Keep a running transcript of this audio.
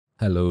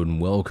Hello and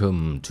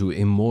welcome to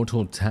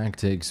Immortal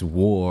Tactics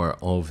War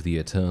of the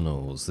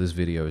Eternals. This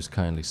video is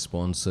kindly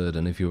sponsored,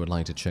 and if you would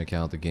like to check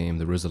out the game,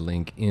 there is a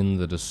link in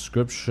the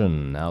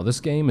description. Now, this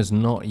game is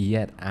not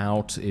yet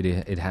out.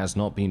 It has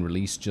not been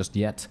released just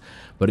yet,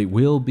 but it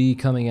will be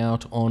coming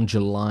out on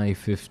July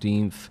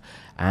 15th,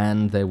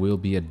 and there will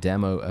be a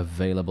demo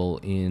available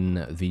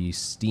in the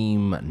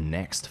Steam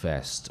Next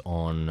Fest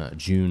on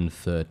June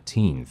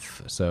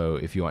 13th. So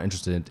if you are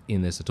interested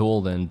in this at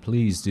all, then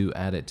please do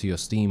add it to your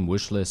Steam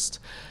wishlist.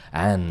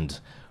 And,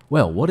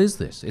 well, what is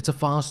this? It's a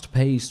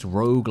fast-paced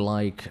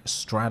roguelike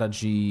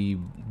strategy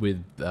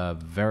with a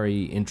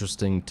very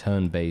interesting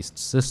turn-based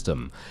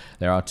system.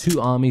 There are two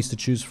armies to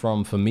choose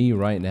from for me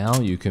right now.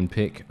 You can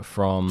pick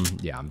from,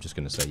 yeah, I'm just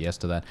going to say yes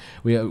to that.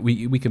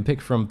 We can pick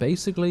from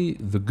basically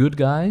the good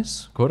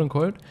guys,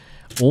 quote-unquote,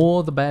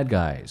 or the bad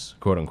guys,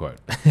 quote-unquote.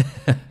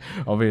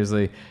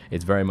 Obviously,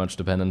 it's very much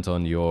dependent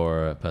on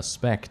your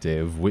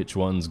perspective, which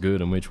one's good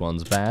and which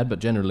one's bad, but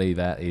generally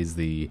that is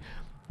the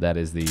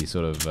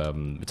sort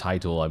of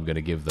title I'm going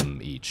to give them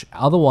each.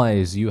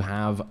 Otherwise, you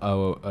have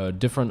a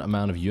different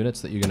amount of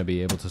units that you're going to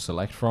be able to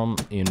select from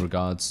in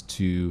regards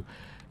to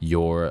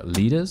your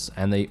leaders,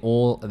 and they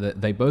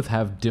both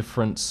have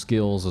different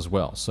skills as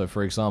well. So,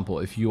 for example,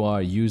 if you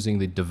are using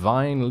the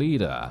Divine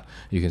Leader,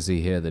 you can see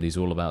here that he's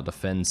all about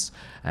defense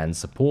and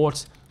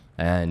support.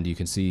 And you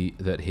can see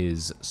that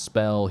his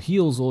spell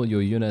heals all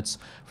your units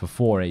for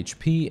 4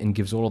 HP and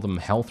gives all of them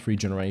health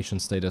regeneration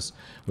status,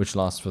 which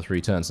lasts for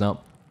 3 turns. Now,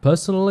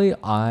 personally,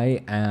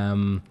 I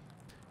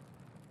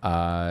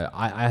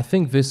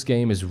think this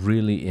game is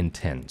really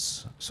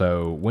intense.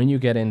 So when you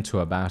get into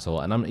a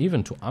battle, and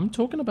I'm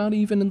talking about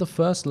even in the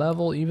first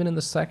level, even in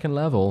the second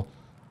level,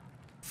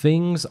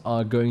 things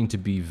are going to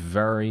be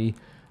very,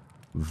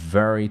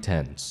 very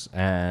tense,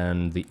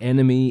 and the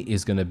enemy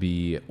is going to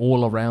be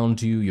all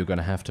around you. You're going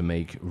to have to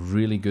make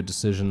really good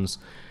decisions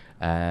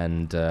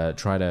and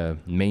try to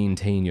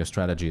maintain your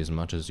strategy as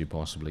much as you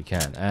possibly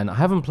can. And I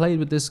haven't played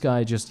with this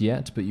guy just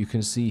yet, but you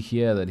can see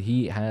here that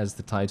he has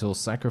the title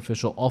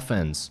Sacrificial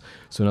Offense.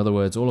 So in other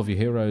words, all of your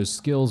heroes'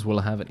 skills will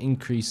have an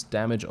increased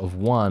damage of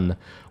 1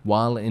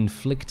 while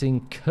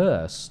inflicting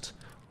Cursed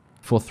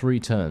for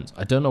 3 turns.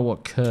 I don't know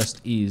what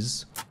Cursed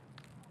is,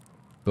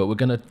 but we're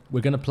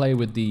gonna play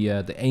with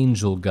the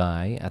Angel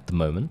guy at the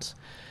moment,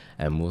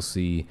 and we'll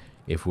see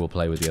if we'll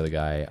play with the other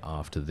guy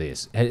after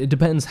this. It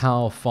depends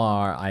how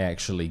far I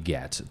actually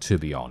get, to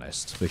be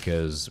honest,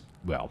 because,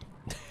 well,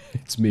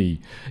 it's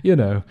me, you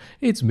know,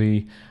 it's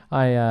me.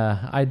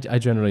 I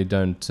generally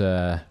don't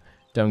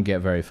get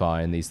very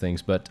far in these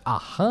things, but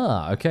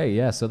aha, okay,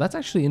 yeah, so that's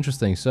actually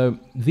interesting. So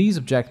these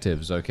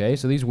objectives, okay,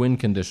 so these win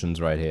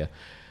conditions right here,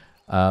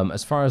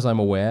 as far as I'm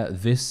aware,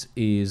 this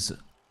is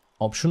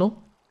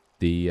optional.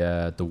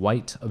 The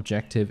white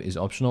objective is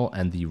optional,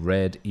 and the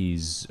red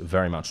is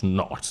very much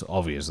not.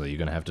 Obviously, you're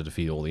going to have to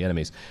defeat all the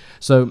enemies.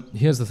 So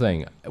here's the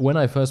thing. When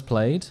I first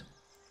played,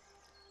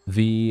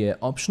 the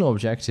optional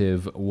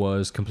objective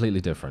was completely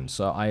different.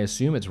 So I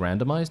assume it's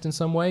randomized in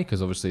some way,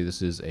 because obviously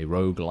this is a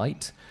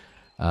roguelite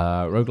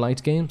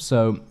game.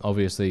 So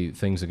obviously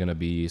things are going to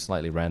be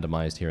slightly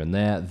randomized here and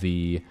there.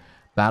 The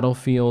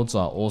battlefields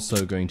are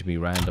also going to be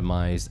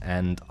randomized,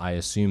 and I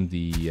assume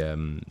the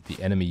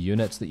enemy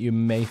units that you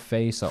may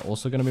face are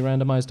also going to be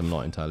randomized. I'm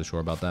not entirely sure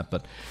about that,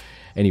 but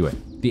anyway,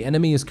 the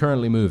enemy is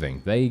currently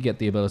moving. They get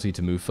the ability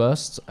to move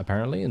first,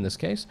 apparently, in this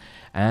case.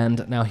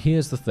 And now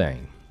here's the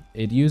thing.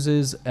 It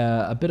uses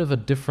a bit of a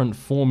different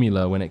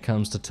formula when it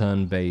comes to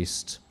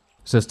turn-based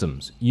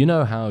systems. You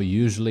know how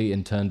usually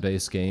in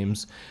turn-based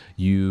games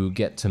you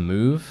get to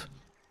move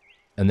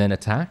and then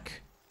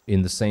attack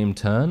in the same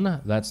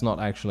turn? That's not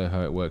actually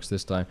how it works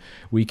this time.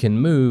 We can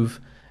move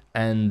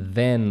and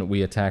then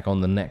we attack on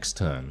the next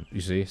turn,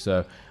 you see?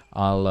 So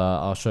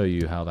I'll show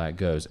you how that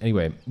goes.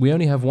 Anyway, we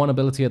only have one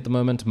ability at the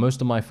moment. Most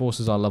of my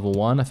forces are level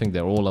 1. I think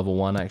they're all level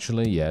 1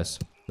 actually. Yes,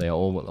 they are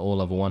all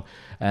level 1.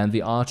 And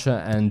the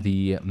archer and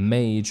the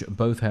mage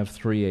both have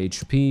 3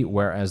 HP,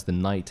 whereas the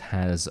knight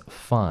has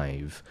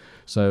 5.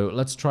 So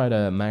let's try to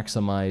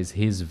maximize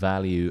his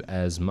value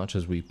as much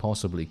as we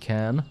possibly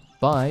can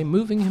by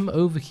moving him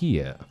over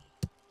here.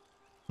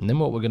 And then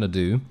what we're going to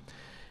do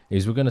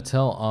is we're going to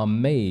tell our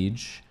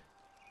mage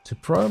to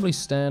probably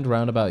stand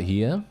around about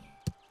here,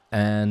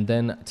 and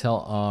then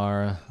tell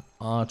our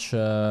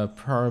archer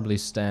probably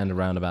stand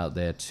around about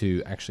there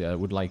too.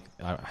 Actually,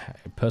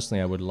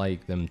 personally I would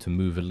like them to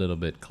move a little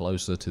bit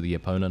closer to the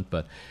opponent,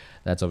 but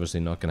that's obviously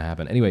not going to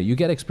happen. Anyway, you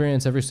get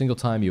experience every single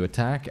time you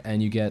attack,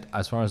 and you get,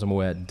 as far as I'm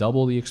aware,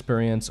 double the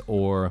experience,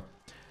 or,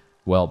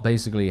 well,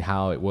 basically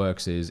how it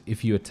works is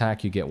if you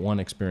attack, you get 1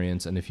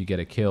 experience, and if you get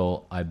a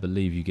kill, I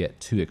believe you get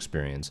 2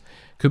 experience.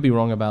 Could be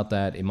wrong about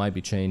that. It might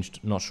be changed,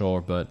 not sure,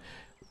 but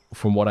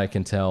from what I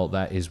can tell,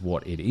 that is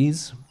what it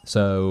is.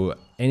 So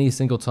any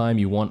single time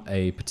you want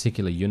a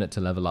particular unit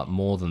to level up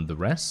more than the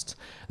rest,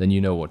 then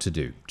you know what to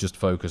do. Just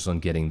focus on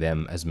getting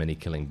them as many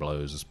killing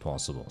blows as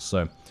possible.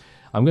 So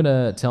I'm going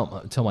to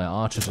tell my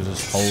archer to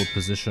just hold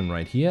position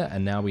right here,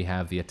 and now we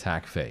have the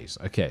attack phase.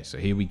 Okay, so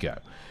here we go.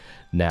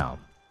 Now,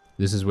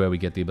 This is where we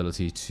get the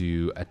ability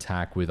to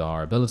attack with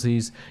our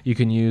abilities. You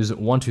can use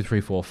 1, 2,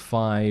 3, 4,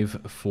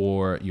 5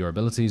 for your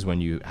abilities when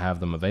you have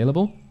them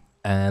available.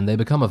 And they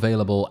become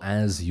available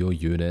as your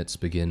units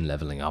begin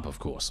leveling up, of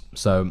course.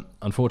 So,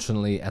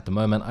 unfortunately, at the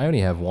moment, I only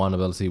have one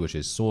ability, which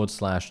is Sword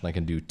Slash, and I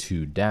can do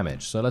 2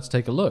 damage. So let's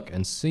take a look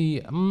and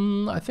see.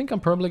 I think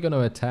I'm probably going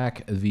to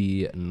attack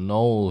the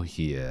Gnoll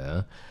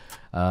here.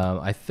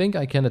 I think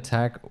I can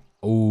attack...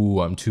 Oh,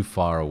 I'm too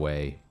far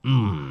away.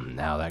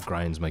 Now that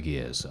grinds my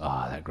gears.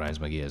 That grinds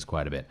my gears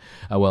quite a bit.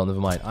 Oh, well, never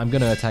mind. I'm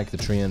going to attack the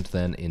Treant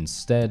then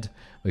instead,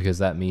 because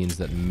that means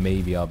that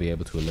maybe I'll be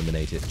able to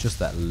eliminate it just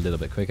that little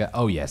bit quicker.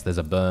 Oh, yes, there's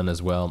a burn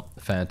as well.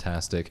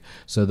 Fantastic.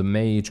 So the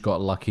mage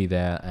got lucky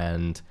there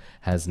and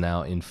has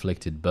now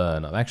inflicted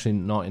burn. I'm actually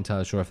not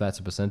entirely sure if that's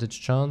a percentage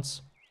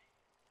chance.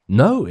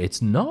 No,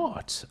 it's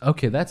not.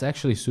 Okay, that's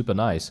actually super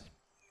nice.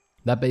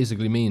 That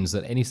basically means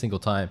that any single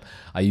time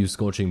I use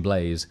Scorching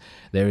Blaze,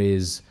 there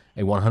is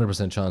a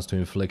 100% chance to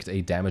inflict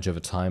a damage over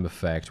time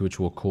effect,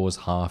 which will cause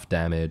half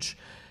damage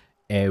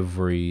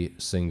every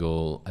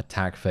single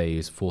attack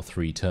phase for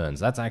 3 turns.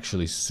 That's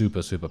actually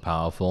super, super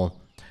powerful.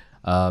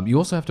 You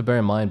also have to bear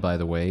in mind, by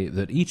the way,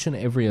 that each and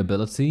every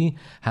ability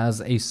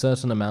has a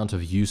certain amount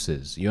of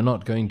uses. You're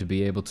not going to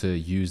be able to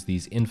use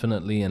these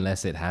infinitely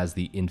unless it has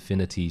the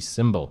infinity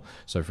symbol.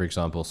 So, for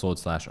example, Sword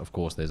Slash, of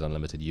course, there's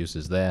unlimited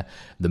uses there.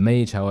 The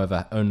Mage,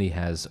 however, only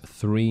has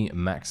 3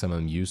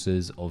 maximum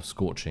uses of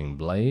Scorching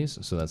Blaze,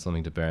 so that's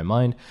something to bear in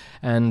mind.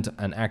 And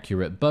an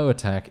accurate bow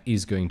attack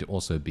is going to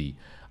also be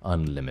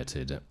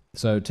unlimited.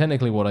 So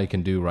technically what I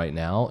can do right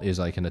now is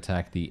I can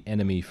attack the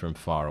enemy from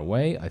far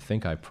away. I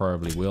think I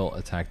probably will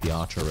attack the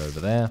archer over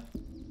there.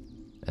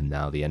 And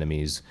now the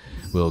enemies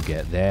will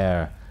get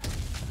their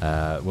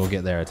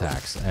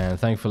attacks. And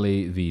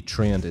thankfully the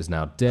Treant is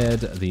now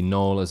dead. The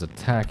Gnoll is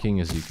attacking,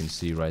 as you can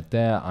see right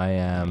there. I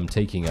am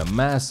taking a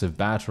massive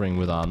battering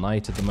with our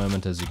knight at the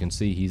moment. As you can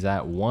see, he's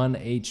at 1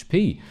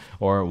 HP,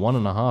 or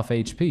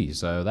 1.5 HP.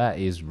 So that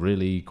is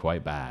really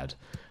quite bad.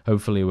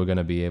 Hopefully we're going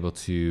to be able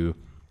to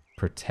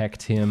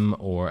protect him,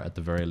 or at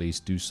the very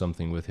least do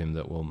something with him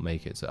that will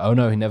make it so... Oh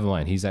no, never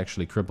mind. He's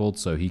actually crippled,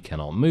 so he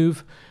cannot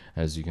move,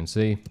 as you can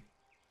see.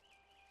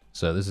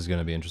 So this is going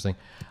to be interesting.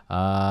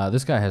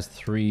 This guy has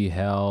 3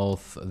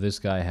 health. This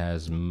guy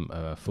has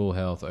full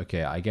health.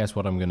 Okay, I guess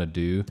what I'm going to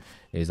do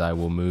is I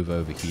will move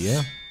over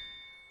here.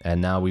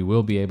 And now we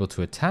will be able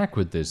to attack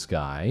with this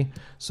guy.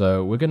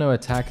 So we're going to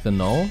attack the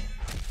Gnoll.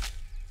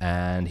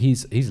 And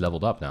he's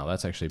leveled up now.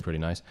 That's actually pretty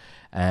nice.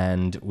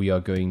 And we are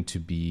going to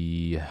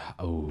be...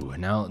 Oh,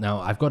 now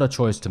I've got a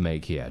choice to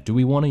make here. Do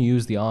we want to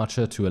use the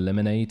archer to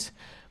eliminate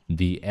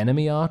the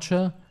enemy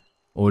archer?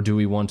 Or do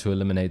we want to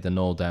eliminate the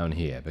Gnoll down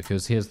here?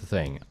 Because here's the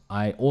thing.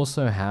 I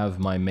also have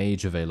my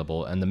mage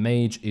available, and the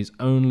mage is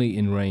only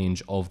in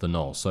range of the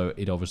Gnoll. So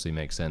it obviously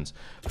makes sense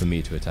for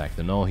me to attack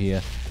the Gnoll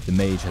here. The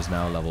mage has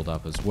now leveled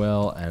up as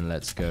well. And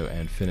let's go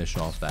and finish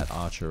off that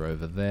archer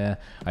over there.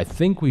 I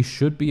think we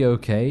should be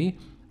okay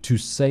to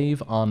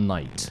save our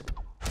knight.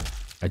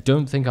 I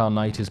don't think our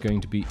knight is going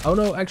to be... Oh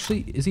no,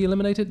 actually, is he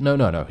eliminated? No.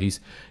 He's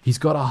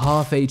got a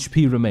half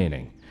HP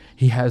remaining.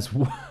 He has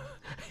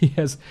he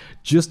has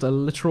just a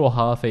literal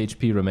half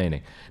HP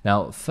remaining.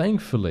 Now,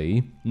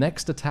 thankfully,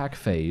 next attack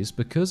phase,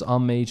 because our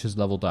mage has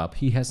leveled up,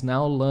 he has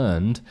now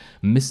learned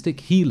Mystic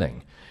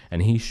Healing,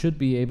 and he should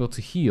be able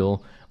to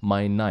heal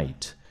my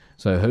knight.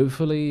 So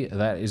hopefully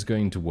that is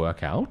going to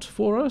work out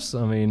for us.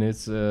 I mean,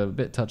 it's a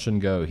bit touch and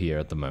go here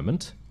at the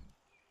moment.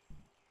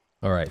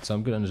 Alright, so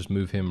I'm going to just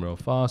move him real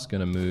fast.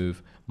 Going to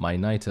move my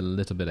knight a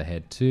little bit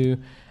ahead too.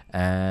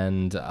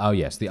 And, oh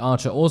yes, the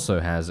archer also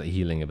has a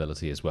healing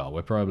ability as well.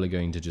 We're probably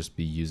going to just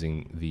be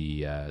using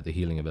the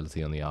healing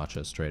ability on the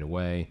archer straight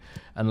away,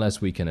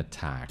 unless we can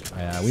attack.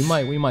 We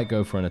might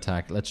go for an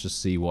attack. Let's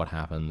just see what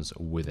happens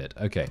with it.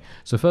 Okay,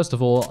 so first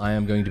of all, I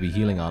am going to be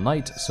healing our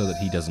knight so that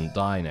he doesn't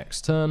die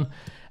next turn.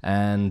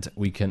 And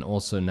we can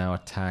also now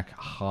attack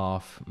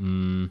half...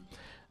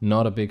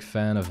 Not a big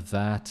fan of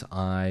that.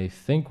 I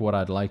think what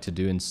I'd like to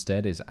do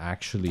instead is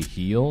actually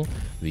heal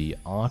the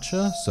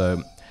archer.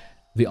 So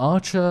the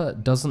archer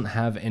doesn't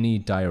have any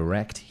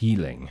direct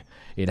healing.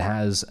 It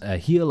has a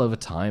heal over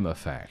time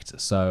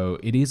effect. So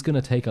it is going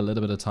to take a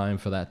little bit of time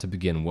for that to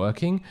begin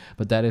working,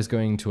 but that is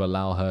going to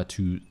allow her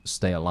to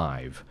stay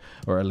alive.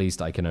 Or at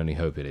least I can only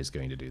hope it is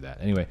going to do that.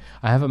 Anyway,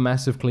 I have a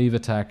massive cleave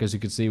attack. As you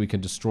can see, we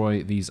can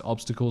destroy these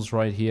obstacles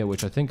right here,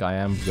 which I think I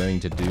am going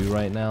to do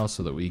right now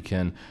so that we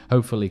can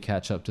hopefully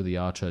catch up to the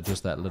archer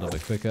just that little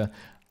bit quicker.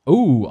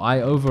 Ooh,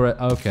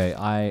 okay,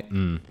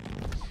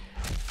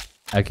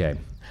 Okay.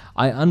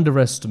 I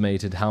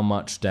underestimated how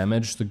much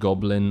damage the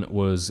goblin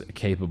was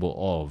capable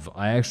of.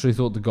 I actually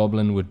thought the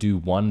goblin would do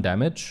 1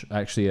 damage,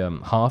 actually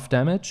half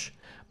damage,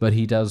 but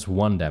he does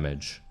 1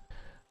 damage.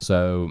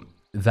 So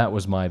that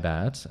was my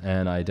bad,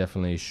 and I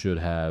definitely should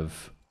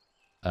have,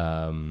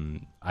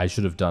 I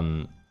should have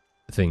done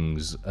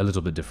things a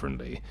little bit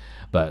differently.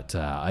 But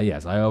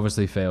yes, I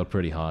obviously failed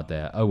pretty hard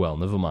there. Oh well,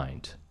 never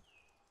mind.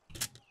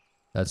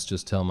 Let's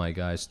just tell my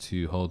guys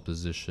to hold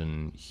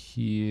position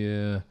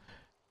here.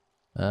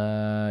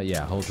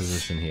 Yeah, hold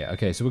position here.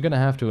 Okay, so we're going to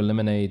have to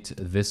eliminate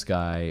this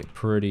guy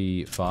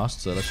pretty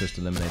fast, so let's just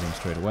eliminate him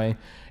straight away.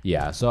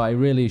 Yeah, so I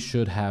really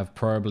should have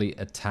probably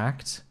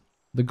attacked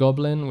the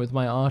goblin with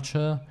my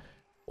archer,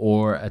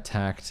 or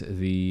attacked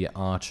the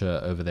archer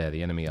over there,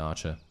 the enemy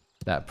archer.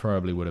 That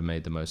probably would have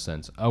made the most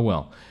sense. Oh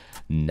well,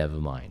 never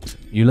mind.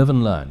 You live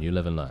and learn, you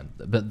live and learn.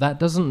 But that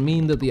doesn't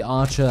mean that the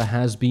archer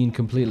has been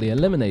completely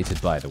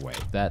eliminated, by the way.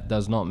 That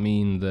does not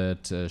mean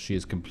that she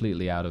is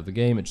completely out of the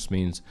game. It just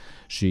means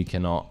she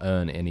cannot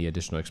earn any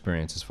additional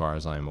experience as far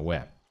as I am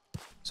aware.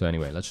 So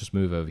anyway, let's just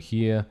move over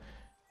here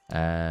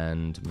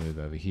and move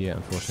over here.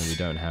 Unfortunately, we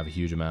don't have a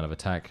huge amount of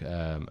attack,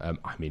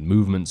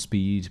 movement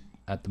speed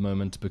at the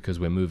moment, because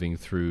we're moving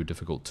through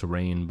difficult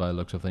terrain by the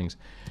looks of things.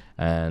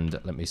 And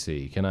let me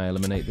see, can I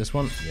eliminate this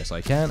one? Yes,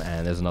 I can.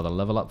 And there's another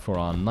level up for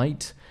our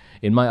knight.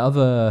 In my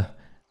other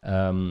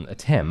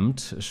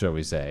attempt, shall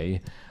we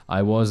say,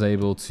 I was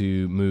able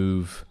to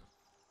move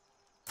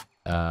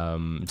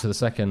to the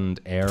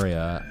second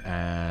area,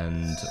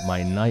 and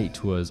my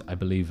knight was, I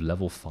believe,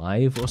 level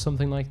 5 or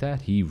something like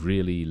that. He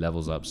really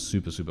levels up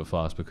super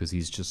fast because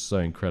he's just so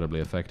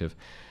incredibly effective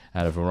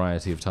at a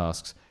variety of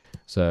tasks.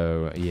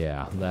 So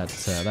yeah, that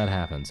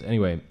happens.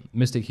 Anyway,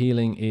 Mystic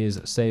Healing is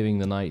saving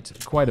the knight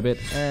quite a bit,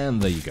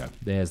 and there you go.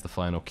 There's the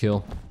final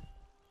kill.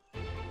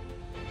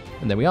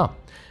 And there we are.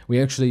 We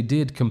actually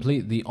did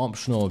complete the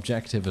optional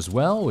objective as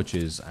well, which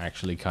is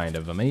actually kind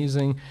of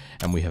amazing,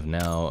 and we have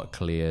now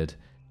cleared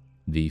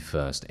the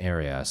first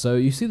area. So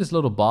you see this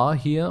little bar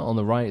here on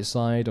the right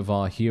side of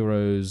our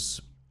hero's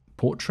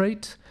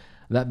portrait?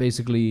 That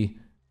basically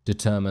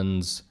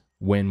determines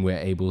when we're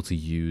able to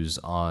use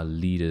our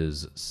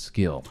leader's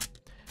skill.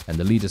 And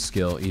the leader's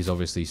skill is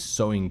obviously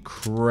so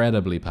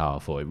incredibly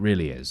powerful. It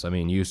really is. I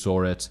mean, you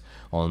saw it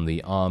on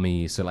the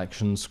army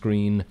selection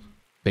screen.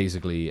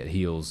 Basically, it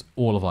heals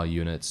all of our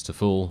units to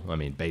full. I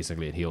mean,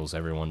 basically, it heals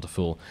everyone to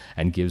full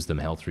and gives them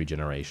health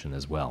regeneration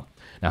as well.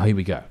 Now, here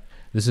we go.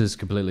 This is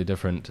completely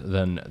different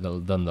than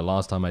the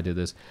last time I did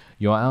this.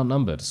 You are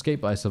outnumbered.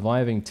 Escape by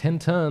surviving 10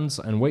 turns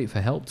and wait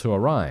for help to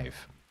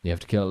arrive. You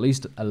have to kill at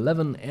least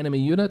 11 enemy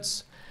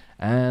units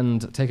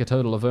and take a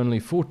total of only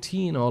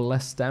 14 or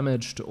less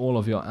damage to all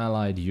of your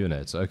allied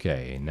units.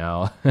 Okay,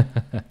 now,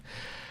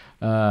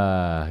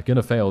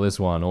 gonna fail this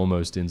one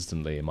almost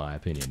instantly in my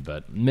opinion,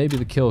 but maybe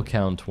the kill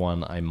count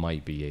one I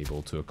might be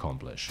able to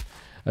accomplish.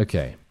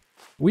 Okay,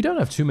 we don't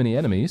have too many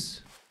enemies.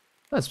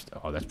 That's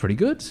pretty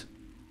good.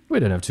 We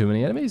don't have too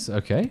many enemies.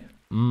 Okay,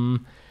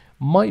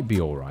 might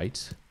be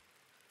alright.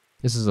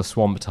 This is a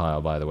swamp tile,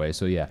 by the way,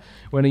 so yeah.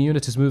 When a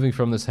unit is moving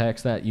from this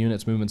hex, that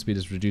unit's movement speed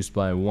is reduced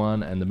by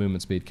 1, and the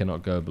movement speed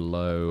cannot go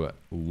below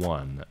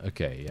 1.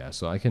 Okay, yeah,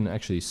 so I can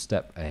actually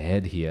step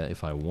ahead here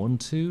if I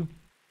want to,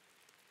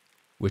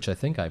 which I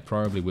think I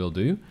probably will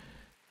do.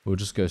 We'll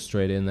just go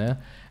straight in there.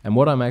 And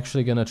what I'm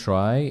actually going to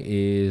try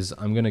is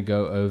I'm going to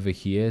go over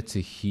here to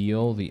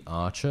heal the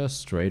archer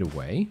straight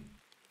away.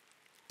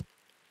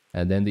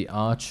 And then the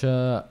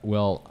archer,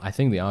 well, I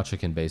think the archer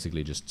can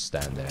basically just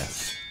stand there.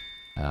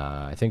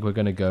 I think we're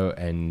going to go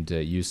and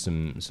use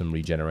some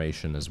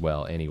regeneration as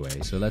well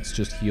anyway. So let's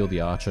just heal the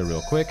archer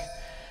real quick.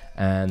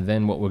 And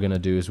then what we're going to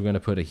do is we're going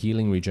to put a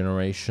healing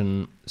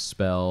regeneration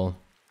spell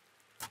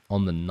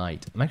on the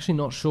knight. I'm actually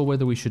not sure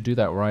whether we should do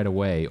that right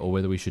away or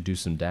whether we should do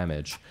some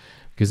damage.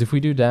 Because if we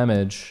do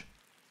damage,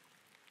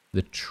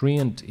 the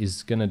treant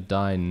is going to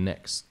die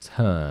next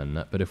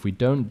turn. But if we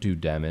don't do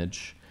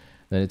damage,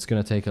 then it's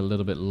going to take a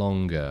little bit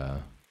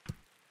longer.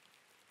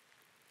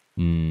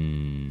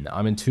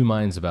 I'm in two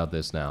minds about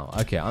this now.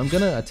 Okay, I'm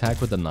going to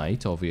attack with the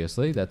knight,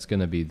 obviously. That's going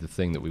to be the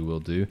thing that we will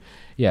do.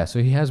 Yeah,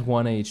 so he has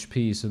 1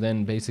 HP, so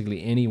then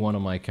basically any one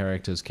of my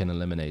characters can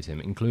eliminate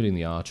him, including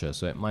the archer.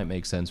 So it might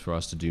make sense for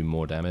us to do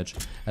more damage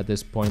at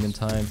this point in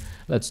time.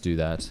 Let's do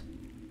that.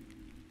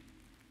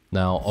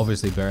 Now,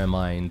 obviously, bear in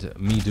mind,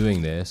 me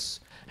doing this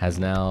has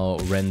now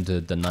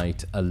rendered the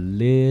knight a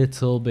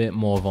little bit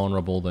more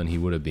vulnerable than he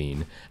would have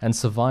been. And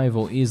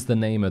survival is the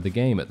name of the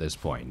game at this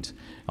point.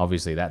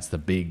 Obviously, that's the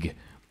big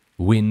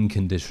win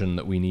condition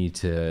that we need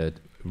to,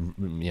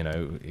 you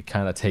know,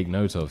 kind of take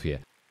note of here.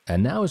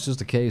 And now it's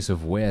just a case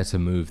of where to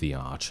move the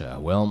archer.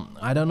 Well,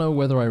 I don't know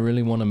whether I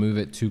really want to move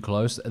it too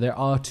close. There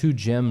are 2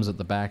 gems at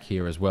the back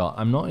here as well.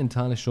 I'm not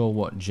entirely sure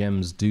what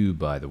gems do,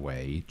 by the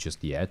way,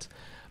 just yet.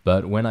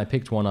 But when I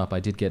picked one up, I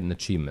did get an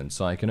achievement.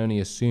 So I can only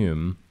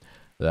assume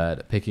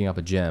that picking up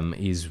a gem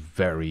is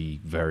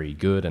very, very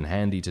good and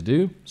handy to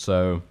do.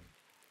 So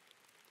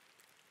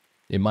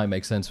it might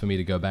make sense for me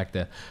to go back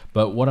there.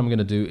 But what I'm going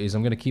to do is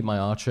I'm going to keep my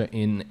archer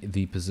in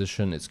the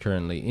position it's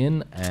currently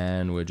in.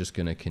 And we're just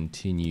going to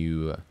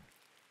continue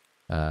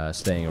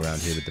staying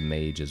around here with the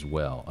mage as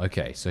well.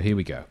 Okay, so here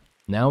we go.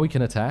 Now we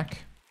can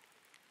attack.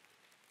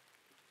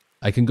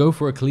 I can go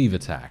for a cleave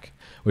attack,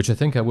 which I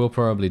think I will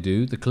probably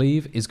do. The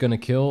cleave is going to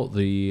kill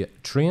the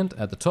treant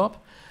at the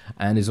top,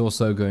 and is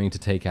also going to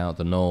take out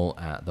the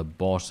gnoll at the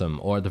bottom,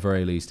 or at the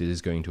very least it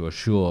is going to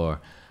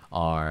assure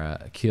our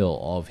kill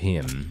of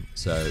him.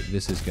 So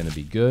this is going to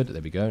be good.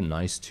 There we go,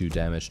 nice 2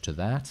 damage to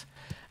that.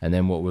 And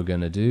then what we're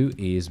going to do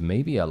is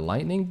maybe a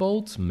lightning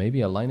bolt.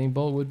 Maybe a lightning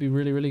bolt would be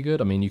really, really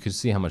good. I mean, you can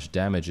see how much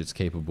damage it's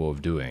capable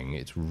of doing.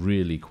 It's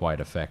really quite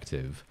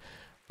effective.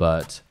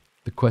 But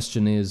the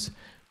question is,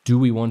 do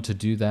we want to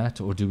do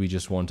that, or do we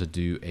just want to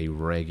do a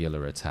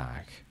regular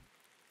attack?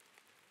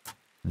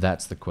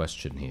 That's the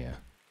question here.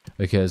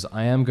 Because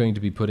I am going to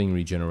be putting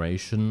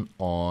regeneration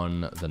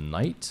on the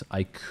knight.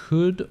 I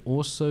could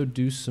also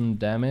do some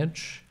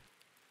damage.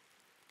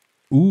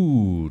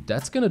 Ooh,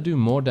 that's going to do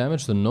more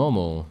damage than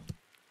normal.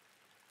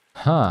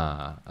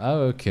 Huh.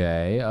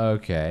 Okay,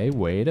 okay.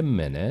 Wait a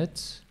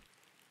minute.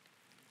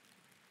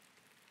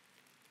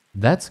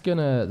 That's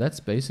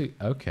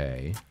basic.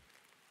 Okay.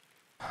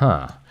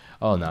 Huh.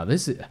 Oh, now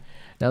this is...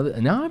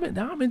 Now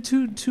I'm in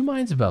two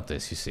minds about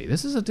this, you see.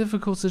 This is a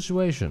difficult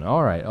situation.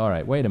 All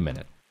right. Wait a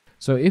minute.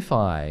 So if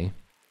I...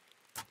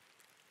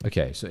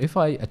 Okay, so if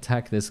I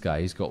attack this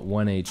guy, he's got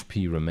 1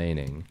 HP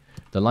remaining.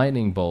 The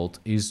lightning bolt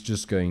is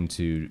just going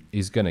to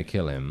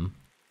kill him.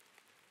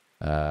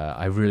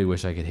 I really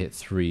wish I could hit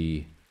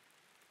 3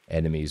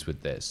 enemies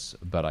with this,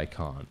 but I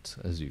can't,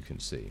 as you can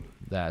see.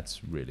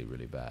 That's really,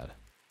 really bad.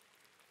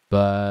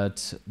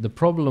 But the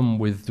problem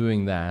with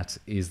doing that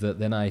is that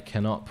then I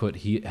cannot put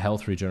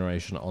health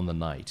regeneration on the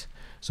knight.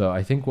 So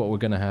I think what we're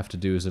going to have to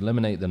do is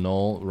eliminate the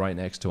gnoll right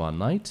next to our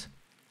knight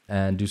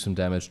and do some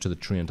damage to the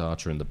treant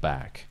archer in the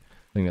back.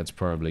 I think that's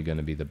probably going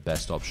to be the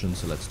best option,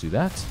 so let's do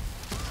that.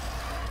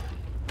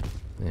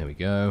 There we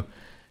go.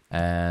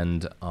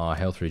 And our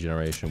health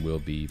regeneration will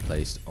be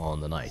placed on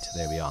the knight.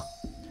 There we are.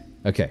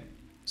 Okay,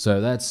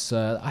 so that's...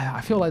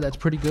 I feel like that's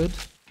pretty good.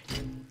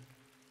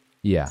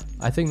 Yeah,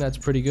 I think that's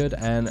pretty good.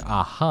 And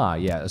aha,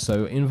 yeah,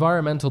 so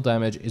environmental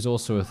damage is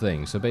also a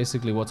thing. So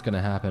basically what's going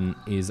to happen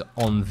is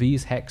on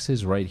these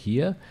hexes right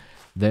here,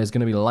 there's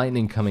going to be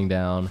lightning coming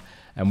down,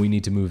 and we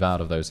need to move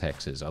out of those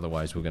hexes.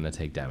 Otherwise, we're going to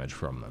take damage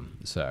from them.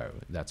 So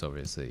that's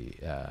obviously,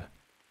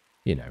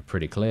 you know,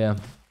 pretty clear.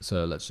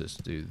 So let's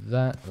just do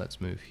that. Let's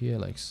move here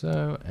like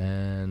so.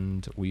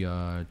 And we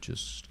are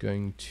just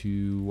going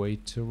to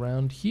wait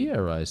around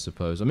here, I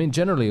suppose. I mean,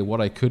 generally,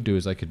 what I could do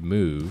is I could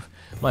move.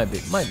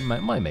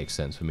 Might make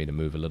sense for me to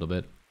move a little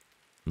bit.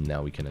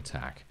 Now we can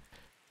attack.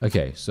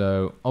 Okay,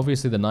 so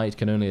obviously the knight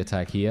can only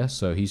attack here.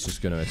 So he's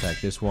just going to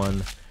attack this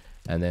one.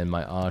 And then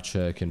my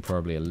archer can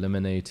probably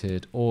eliminate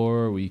it.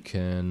 Or we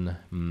can...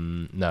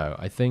 no,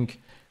 I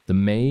think the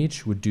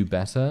mage would do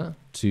better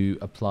to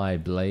apply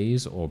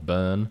blaze or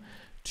burn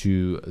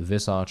to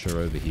this archer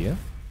over here.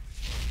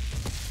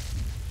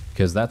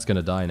 Because that's going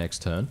to die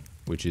next turn,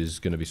 which is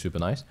going to be super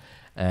nice.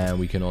 And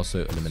we can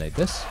also eliminate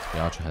this. The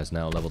archer has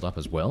now leveled up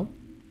as well.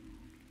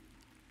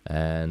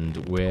 And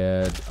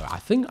I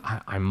think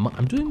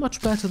I'm doing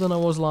much better than I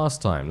was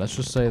last time. Let's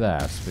just say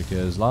that,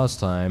 because last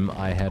time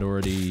I had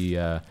already,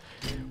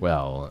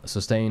 well,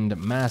 sustained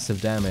massive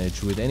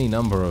damage with any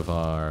number of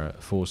our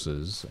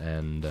forces,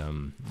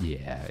 and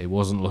yeah, it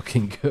wasn't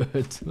looking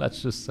good.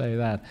 Let's just say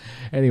that.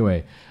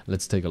 Anyway,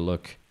 let's take a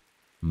look.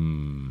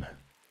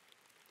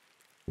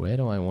 Where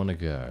do I want to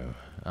go?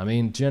 I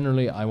mean,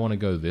 generally, I want to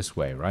go this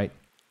way, right?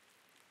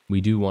 We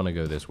do want to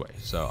go this way,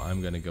 so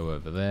I'm going to go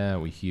over there.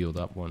 We healed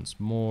up once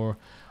more.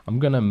 I'm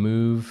going to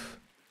move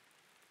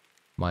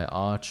my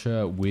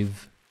archer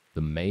with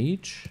the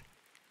mage.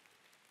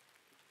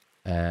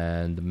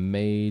 And the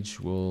mage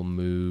will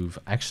move...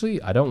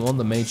 Actually, I don't want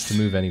the mage to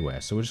move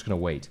anywhere, so we're just going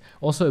to wait.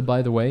 Also,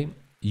 by the way,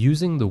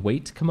 using the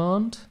wait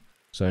command,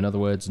 so in other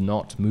words,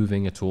 not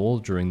moving at all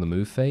during the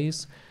move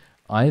phase,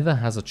 either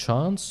has a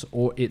chance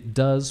or it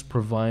does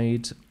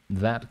provide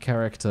that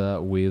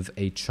character with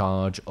a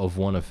charge of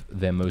one of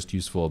their most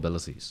useful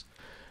abilities.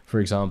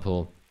 For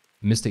example,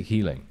 Mystic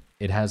Healing.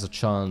 It has a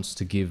chance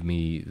to give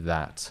me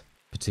that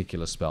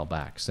particular spell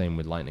back. Same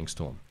with Lightning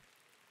Storm.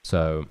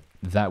 So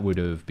that would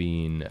have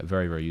been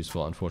very, very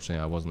useful.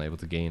 Unfortunately, I wasn't able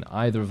to gain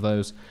either of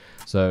those.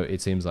 So it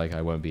seems like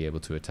I won't be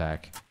able to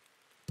attack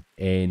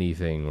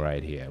anything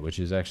right here, which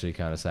is actually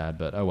kind of sad,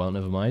 but oh well,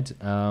 never mind.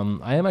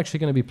 I am actually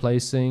going to be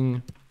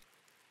placing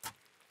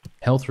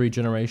health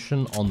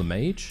regeneration on the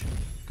mage,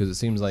 because it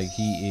seems like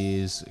he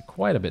is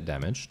quite a bit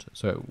damaged,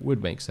 so it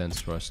would make sense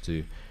for us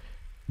to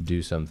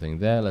do something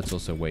there. Let's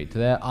also wait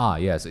there. Ah,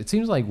 yes, it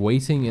seems like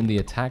waiting in the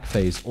attack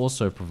phase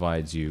also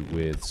provides you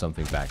with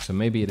something back, so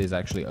maybe it is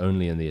actually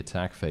only in the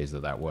attack phase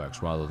that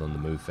works rather than the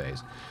move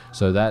phase.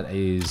 So that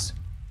is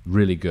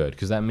really good,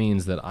 because that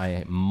means that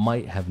I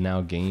might have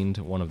now gained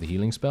one of the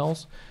healing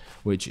spells,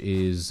 which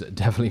is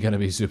definitely going to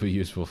be super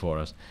useful for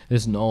us.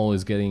 This gnoll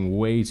is getting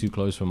way too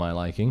close for my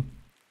liking.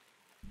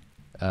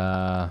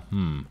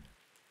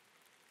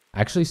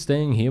 Actually,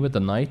 staying here with the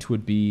knight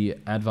would be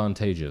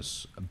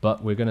advantageous,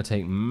 but we're going to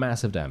take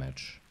massive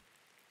damage.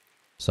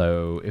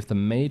 So if the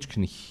mage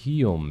can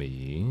heal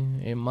me,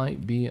 it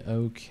might be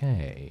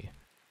okay.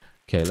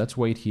 Okay, let's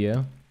wait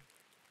here.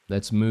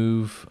 Let's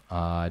move.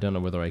 I don't know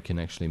whether I can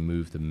actually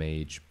move the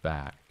mage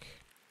back.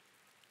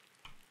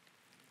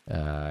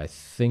 I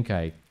think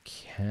I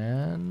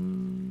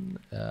can.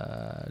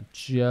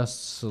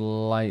 Just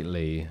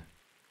slightly.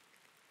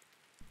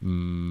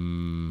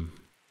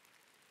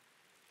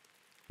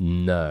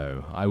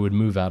 No, I would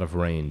move out of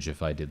range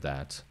if I did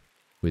that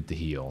with the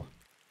heal.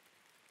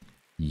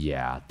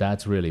 Yeah,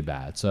 that's really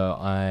bad. So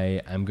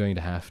I am going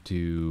to have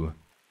to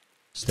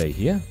stay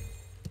here.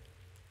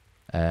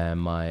 And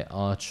my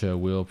archer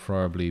will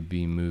probably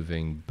be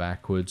moving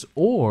backwards.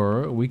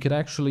 Or we could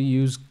actually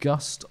use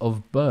Gust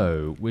of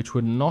Bow, which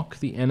would knock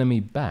the enemy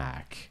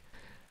back.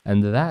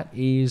 And that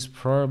is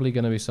probably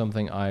going to be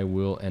something I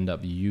will end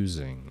up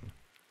using.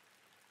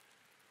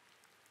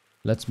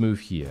 Let's move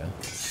here.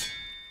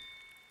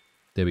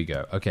 There we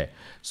go. Okay,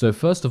 so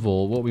first of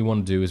all, what we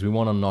want to do is we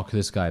want to knock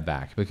this guy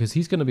back, because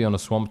he's going to be on a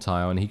swamp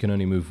tile and he can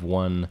only move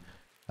one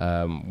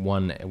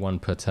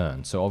per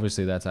turn. So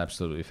obviously that's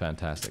absolutely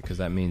fantastic, because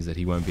that means that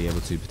he won't be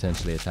able to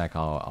potentially attack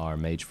our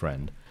mage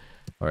friend,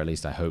 or at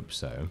least I hope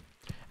so.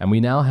 And we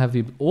now have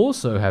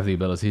also have the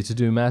ability to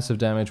do massive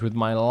damage with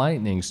my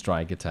lightning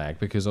strike attack,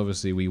 because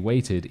obviously we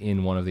waited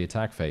in one of the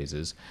attack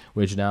phases,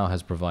 which now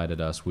has provided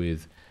us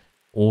with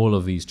all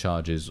of these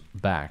charges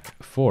back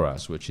for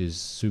us, which is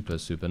super,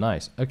 super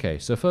nice. Okay,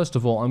 so first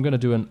of all, I'm going to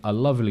do a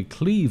lovely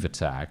cleave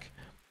attack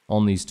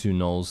on these two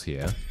gnolls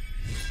here.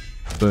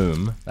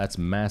 Boom, that's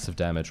massive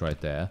damage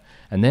right there.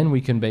 And then we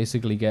can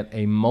basically get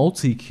a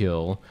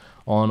multi-kill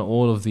on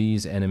all of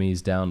these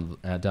enemies down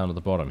at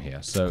the bottom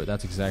here. So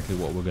that's exactly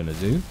what we're going to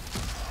do.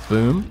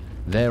 Boom,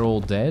 they're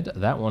all dead.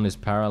 That one is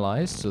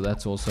paralyzed, so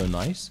that's also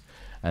nice.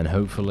 And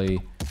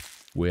hopefully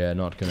we're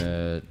not going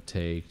to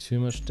take too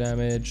much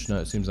damage. No,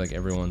 it seems like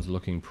everyone's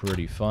looking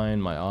pretty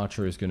fine. My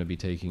archer is going to be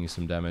taking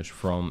some damage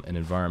from an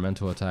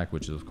environmental attack,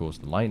 which is, of course,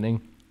 the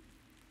lightning.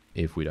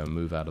 If we don't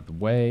move out of the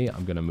way,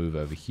 I'm going to move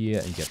over here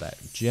and get that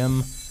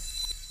gem.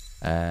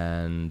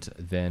 And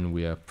then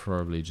we are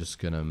probably just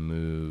going to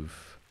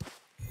move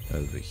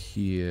over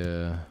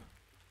here.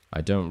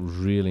 I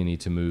don't really need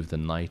to move the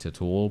knight at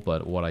all,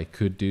 but what I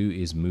could do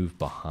is move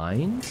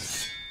behind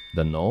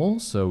the gnoll,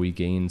 so we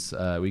gain,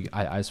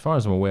 as far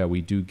as I'm aware,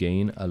 we do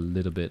gain a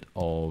little bit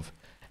of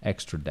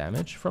extra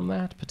damage from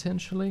that,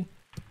 potentially.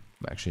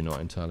 I'm actually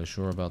not entirely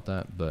sure about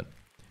that, but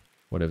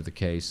whatever the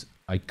case,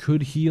 I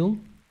could heal,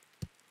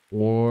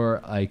 or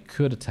I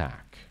could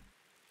attack.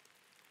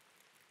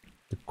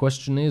 The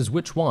question is,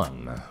 which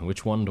one?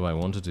 Which one do I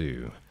want to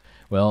do?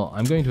 Well,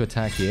 I'm going to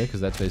attack here, because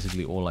that's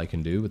basically all I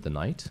can do with the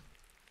knight.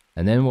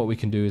 And then what we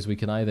can do is we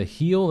can either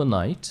heal the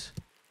knight,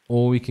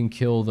 or we can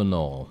kill the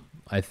gnoll.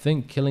 I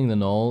think killing the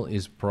gnoll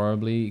is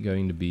probably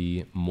going to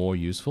be more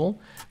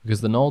useful,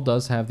 because the gnoll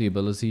does have the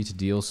ability to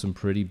deal some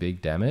pretty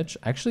big damage.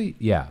 Actually,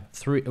 yeah,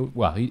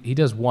 he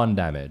does 1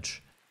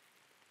 damage,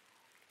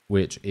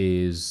 which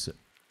is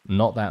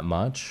not that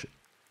much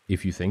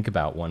if you think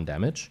about 1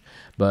 damage,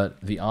 but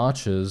the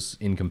archers,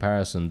 in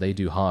comparison, they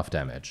do half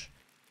damage.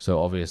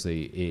 So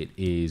obviously it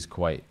is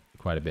quite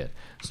a bit.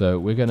 So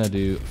we're going to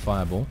do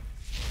Fireball,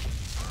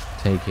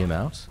 take him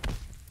out.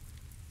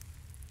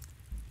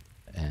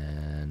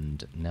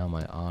 And now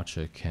my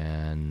archer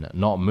can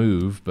not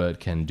move, but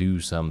can do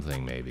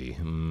something, maybe.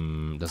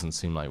 Doesn't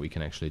seem like we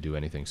can actually do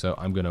anything. So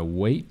I'm going to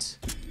wait,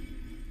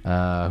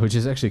 which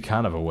is actually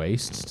kind of a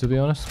waste, to be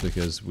honest,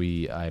 because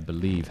we, I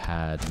believe,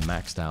 had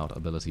maxed out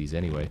abilities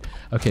anyway.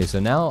 Okay, so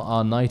now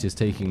our knight is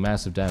taking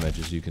massive damage,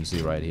 as you can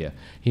see right here.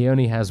 He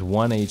only has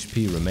 1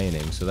 HP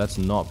remaining, so that's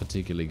not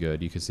particularly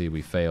good. You can see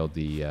we failed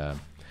the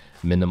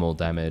minimal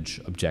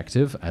damage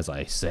objective, as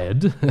I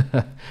said.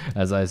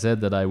 As I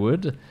said that I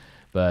would.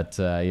 But,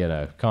 you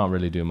know, can't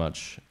really do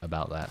much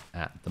about that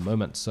at the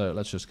moment. So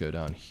let's just go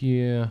down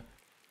here.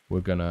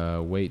 We're going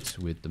to wait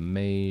with the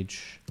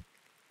mage.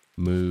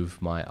 Move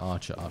my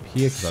archer up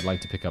here, because I'd like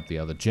to pick up the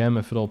other gem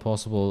if at all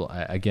possible.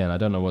 Again, I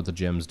don't know what the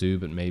gems do,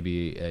 but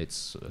maybe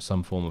it's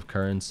some form of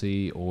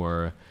currency,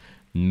 or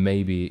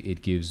maybe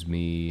it gives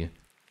me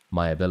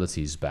my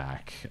abilities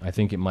back. I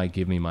think it might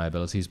give me my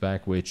abilities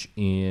back, which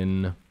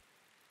in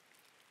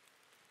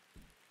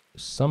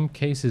some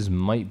cases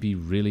might be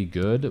really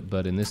good,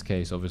 but in this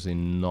case, obviously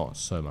not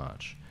so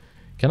much.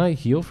 Can I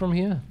heal from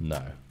here?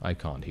 No, I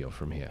can't heal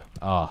from here.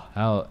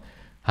 Ah,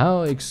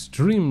 how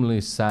extremely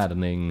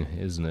saddening,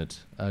 isn't it?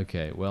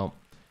 Okay, well,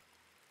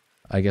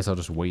 I guess I'll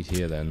just wait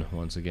here then,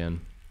 once again.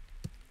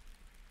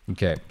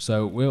 Okay,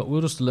 so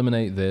we'll just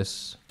eliminate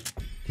this,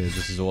 because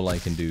this is all I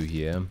can do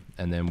here,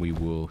 and then we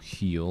will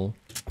heal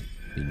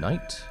the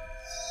knight.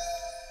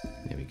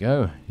 There we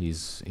go.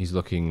 He's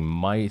looking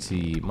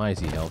mighty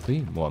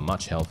healthy. Well,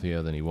 much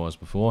healthier than he was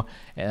before.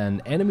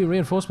 And enemy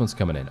reinforcements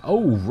coming in.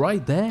 Oh,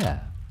 right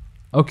there.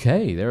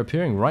 Okay, they're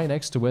appearing right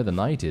next to where the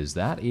knight is.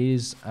 That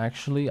is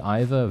actually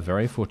either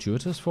very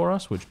fortuitous for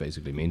us, which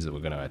basically means that we're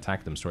going to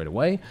attack them straight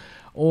away,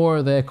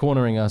 or they're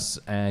cornering us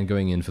and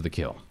going in for the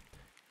kill.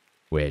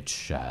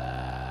 Which,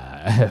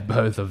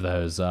 both of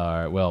those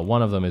are, well,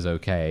 one of them is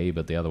okay,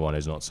 but the other one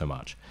is not so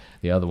much.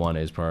 The other one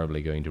is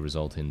probably going to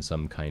result in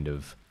some kind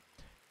of,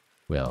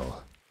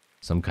 well,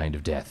 some kind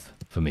of death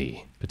for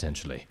me,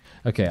 potentially.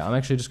 Okay, I'm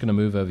actually just going to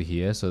move over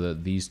here so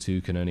that these two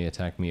can only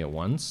attack me at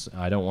once.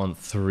 I don't want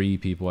 3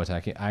 people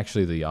attacking.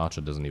 Actually, the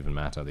archer doesn't even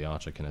matter. The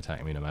archer can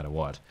attack me no matter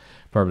what.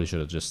 Probably should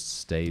have just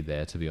stayed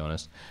there, to be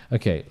honest.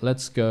 Okay,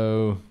 let's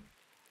go.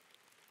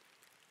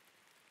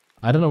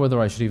 I don't know whether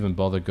I should even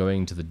bother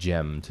going to the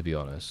gem, to be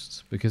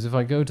honest. Because if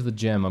I go to the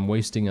gem, I'm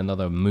wasting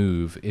another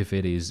move if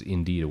it is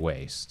indeed a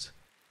waste.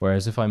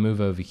 Whereas if I move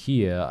over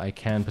here, I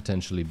can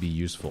potentially be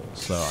useful.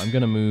 So I'm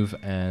going to move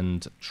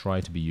and try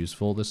to be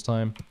useful this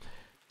time.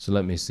 So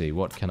let me see,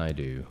 what can I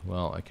do?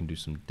 Well, I can do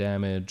some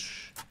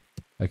damage.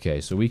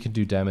 Okay, so we can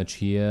do damage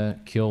here,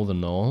 kill the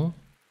gnoll.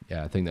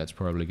 Yeah, I think that's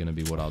probably going to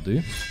be what I'll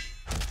do.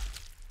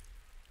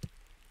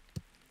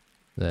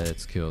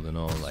 Let's kill the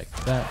gnoll like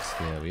that.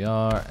 There we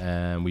are.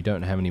 And we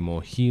don't have any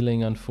more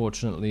healing,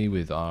 unfortunately,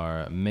 with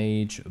our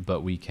mage,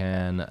 but we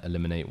can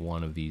eliminate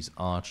one of these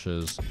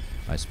archers.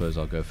 I suppose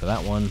I'll go for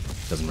that one.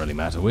 Doesn't really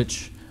matter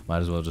which. Might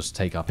as well just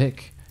take our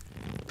pick.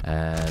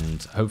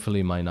 And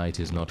hopefully my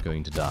knight is not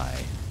going to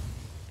die.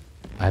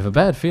 I have a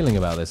bad feeling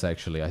about this,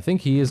 actually. I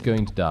think he is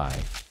going to die.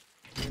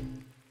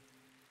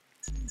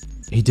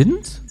 He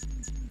didn't?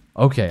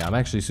 Okay, I'm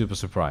actually super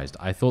surprised.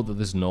 I thought that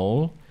this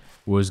gnoll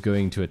was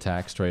going to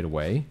attack straight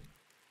away,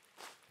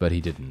 but he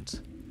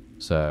didn't.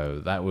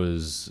 So that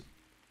was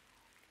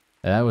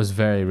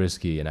very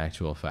risky in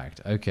actual fact.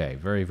 Okay,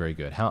 very, very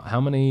good.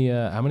 How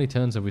many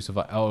turns have we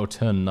survived? Oh,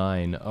 turn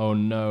 9. Oh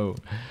no.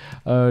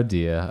 Oh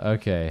dear.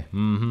 Okay.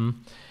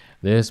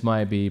 This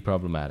might be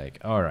problematic.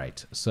 All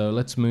right. So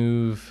let's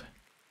move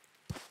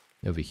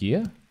over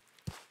here.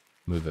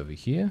 Move over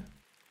here.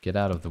 Get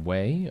out of the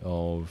way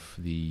of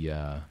the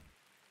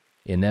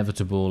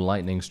inevitable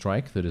lightning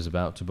strike that is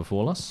about to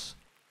befall us.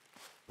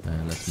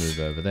 And let's move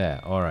over there.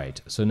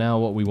 Alright, so now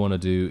what we want to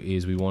do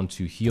is we want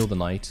to heal the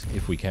knight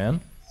if we can.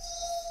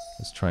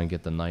 Let's try and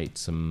get the knight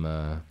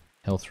some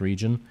health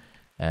regen.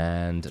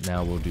 And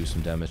now we'll do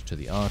some damage to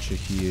the archer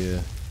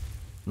here.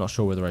 Not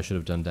sure whether I should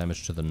have done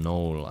damage to the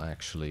gnoll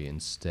actually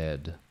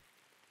instead.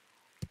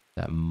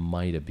 That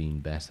might have been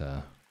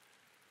better.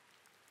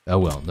 Oh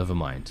well, never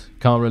mind.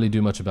 Can't really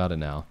do much about it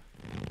now.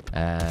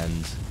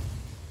 And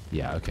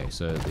yeah, okay,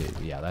 so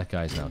that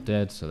guy's now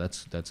dead, so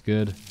that's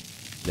good.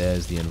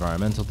 There's the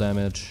environmental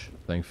damage.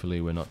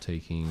 Thankfully, we're not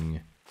taking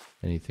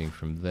anything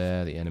from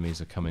there. The enemies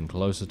are coming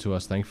closer to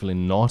us. Thankfully,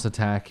 not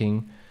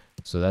attacking,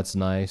 so that's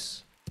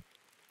nice.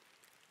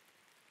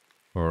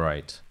 All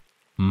right.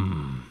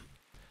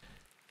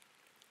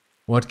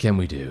 What can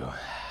we do?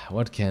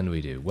 What can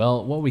we do?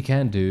 Well, what we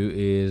can do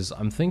is,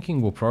 I'm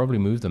thinking we'll probably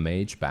move the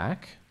mage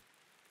back.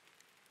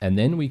 And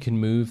then we can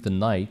move the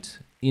knight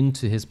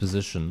into his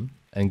position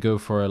and go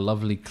for a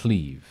lovely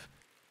cleave.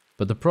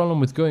 But the problem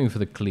with going for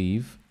the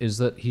cleave is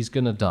that he's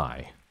gonna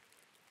die,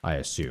 I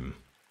assume.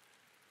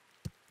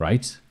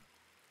 Right?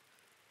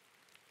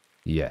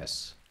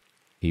 Yes.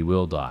 He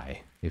will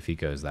die if he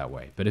goes that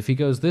way. But if he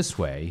goes this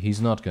way, he's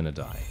not gonna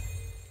die.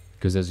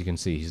 Because as you can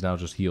see, he's now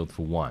just healed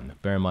for 1.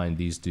 Bear in mind,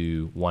 these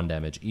do 1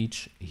 damage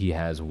each. He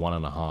has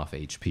 1.5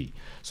 HP.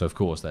 So of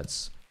course,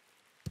 that's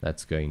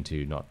going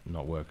to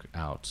not work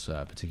out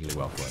particularly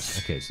well for us.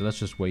 Okay, so let's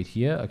just wait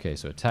here. Okay,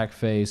 so attack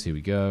phase, here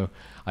we go.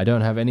 I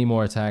don't have any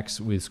more attacks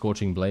with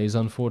Scorching Blaze,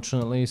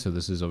 unfortunately, so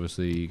this is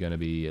obviously going to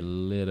be a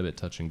little bit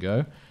touch and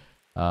go.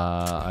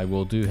 I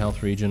will do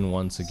health regen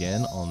once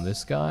again on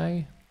this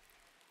guy.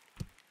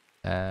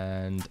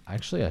 And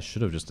actually, I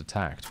should have just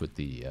attacked with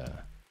the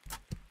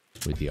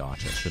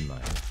archer, shouldn't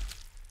I?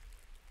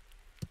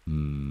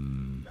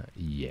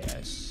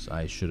 Yes,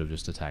 I should have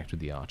just attacked with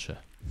the archer.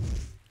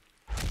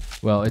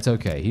 Well, it's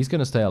okay. He's going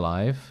to stay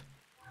alive.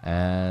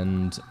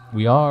 And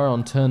we are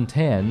on turn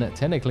 10.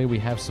 Technically, we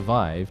have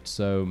survived.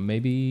 So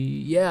maybe...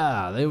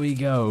 Yeah, there we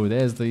go.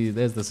 There's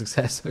the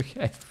success.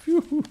 Okay.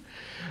 Phew.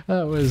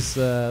 That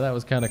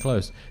was kind of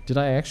close. Did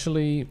I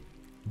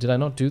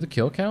not do the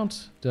kill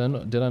count? Did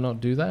I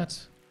not do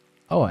that?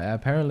 Oh, I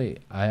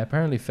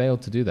apparently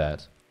failed to do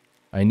that.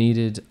 I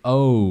needed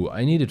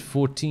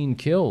 14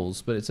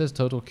 kills, but it says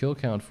total kill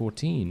count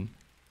 14.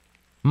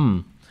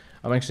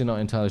 I'm actually not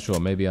entirely sure.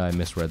 Maybe I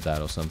misread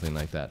that or something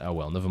like that. Oh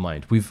well, never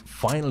mind. We've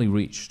finally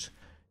reached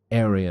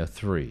Area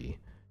 3.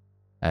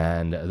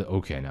 And,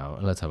 okay, now,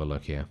 let's have a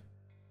look here.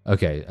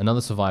 Okay, another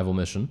survival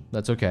mission.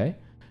 That's okay.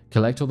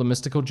 Collect all the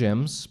mystical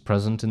gems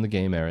present in the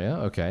game area.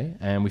 Okay,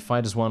 and we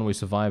fight as one, we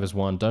survive as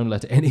one. Don't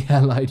let any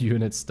allied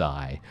units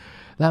die.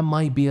 That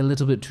might be a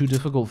little bit too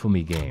difficult for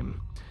me,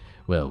 game.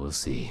 Well, we'll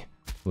see.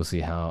 We'll see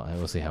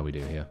how we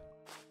do here.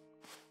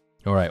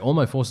 Alright, all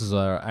my forces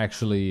are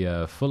actually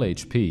full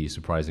HP,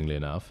 surprisingly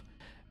enough.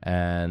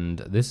 And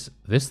this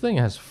thing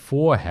has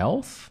 4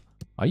 health?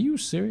 Are you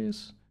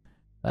serious?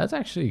 That's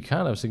actually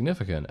kind of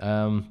significant.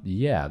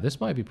 Yeah, this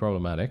might be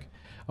problematic.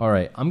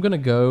 Alright, I'm going to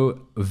go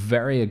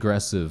very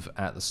aggressive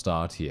at the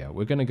start here.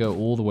 We're going to go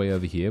all the way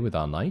over here with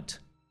our knight.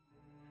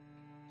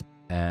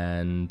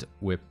 And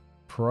we're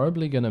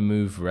probably going to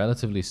move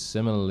relatively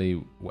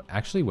similarly.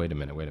 Actually, wait a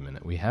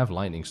minute. We have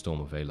Lightning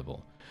Storm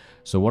available.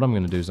 So what I'm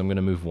going to do is I'm going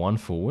to move 1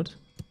 forward.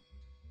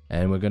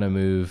 And we're going to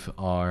move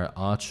our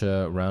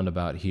archer round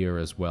about here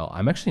as well.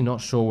 I'm actually not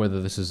sure whether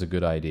this is a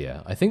good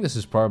idea. I think this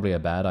is probably a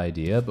bad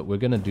idea, but we're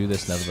going to do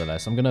this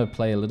nevertheless. I'm going to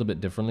play a little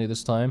bit differently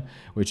this time,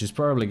 which is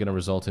probably going to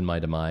result in my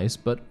demise,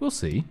 but we'll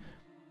see.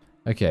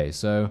 Okay,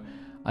 so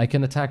I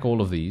can attack all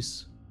of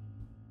these,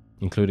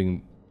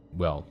 including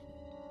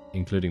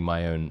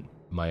my own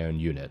my own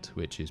unit,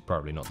 which is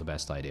probably not the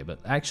best idea. But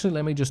actually,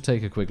 let me just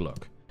take a quick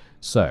look.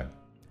 So,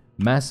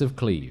 massive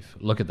cleave.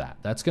 Look at that.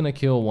 That's going to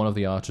kill one of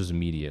the archers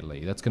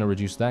immediately. That's going to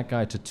reduce that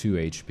guy to 2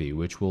 HP,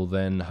 which will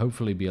then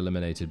hopefully be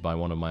eliminated by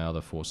one of my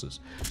other forces.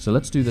 So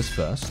let's do this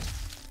first.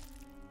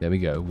 There we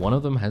go. One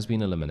of them has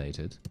been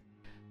eliminated.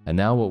 And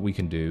now what we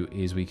can do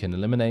is we can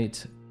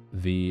eliminate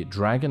the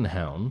Dragon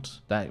Hound.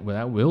 That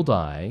will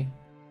die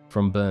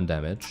from burn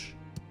damage.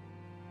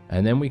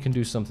 And then we can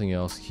do something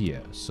else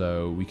here.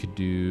 So we could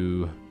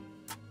do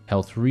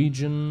health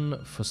regen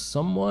for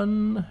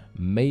someone.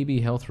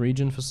 Maybe health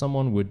regen for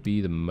someone would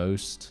be the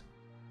most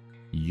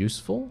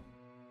useful.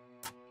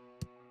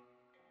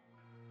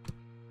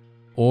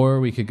 Or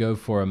we could go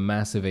for a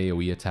massive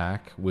AoE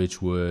attack,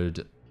 which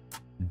would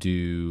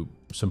do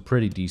some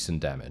pretty decent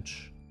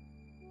damage.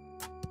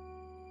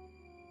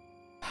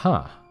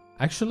 Huh.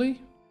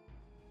 Actually,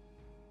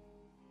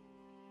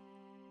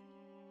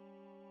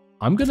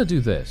 I'm gonna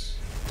do this.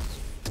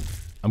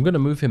 I'm gonna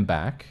move him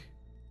back.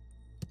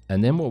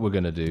 And then what we're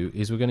going to do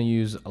is we're going to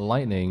use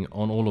lightning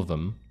on all of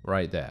them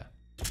right there.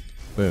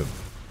 Boom.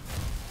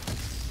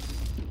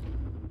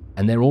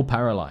 And they're all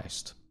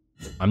paralyzed.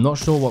 I'm not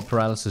sure what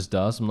paralysis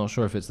does. I'm not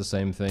sure if it's the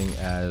same thing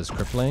as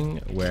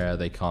crippling, where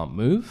they can't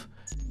move.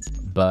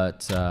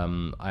 But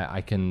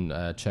I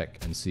can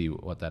check and see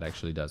what that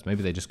actually does.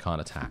 Maybe they just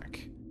can't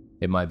attack.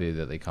 It might be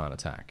that they can't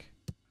attack.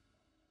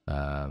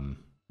 Oh,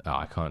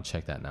 I can't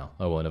check that now.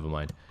 Oh, well, never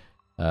mind.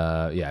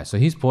 Yeah, so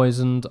he's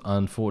poisoned,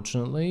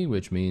 unfortunately,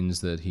 which means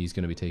that he's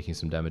going to be taking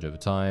some damage over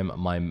time.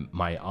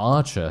 My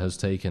archer has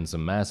taken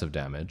some massive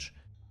damage,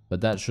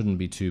 but that shouldn't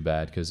be too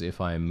bad, because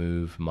if I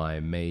move my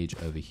mage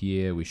over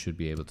here, we should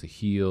be able to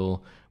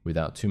heal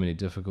without too many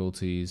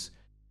difficulties.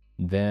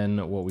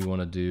 Then what we want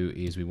to do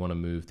is we want to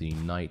move the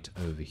knight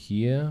over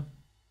here.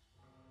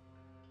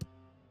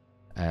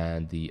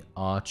 And the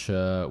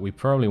archer, we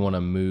probably want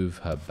to move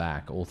her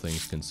back, all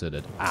things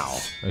considered. Ow.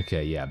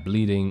 Okay, yeah,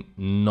 bleeding,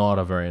 not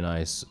a very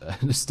nice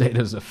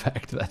status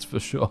effect, that's for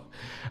sure.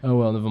 Oh,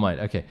 well, never mind.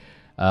 Okay,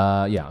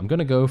 yeah, I'm going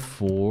to go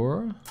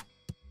for...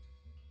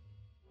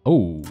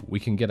 Oh, we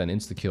can get an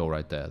insta-kill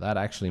right there. That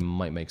actually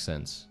might make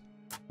sense.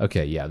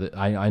 Okay, yeah,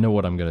 I know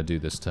what I'm going to do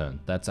this turn.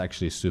 That's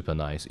actually super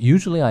nice.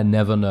 Usually I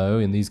never know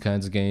in these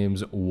kinds of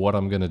games what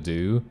I'm going to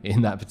do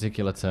in that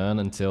particular turn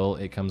until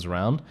it comes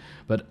around.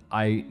 But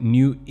I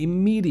knew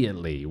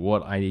immediately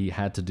what I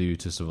had to do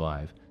to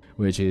survive,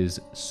 which is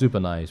super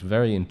nice.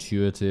 Very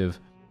intuitive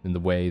in the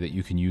way that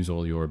you can use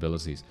all your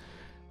abilities.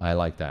 I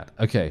like that.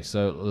 Okay,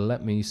 so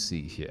let me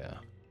see here.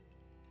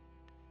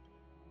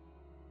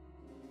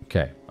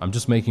 Okay, I'm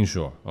just making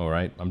sure,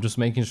 alright? I'm just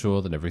making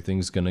sure that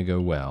everything's going to go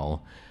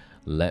well.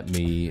 Let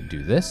me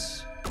do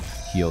this,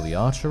 heal the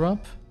archer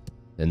up,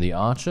 then the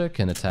archer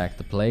can attack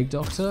the plague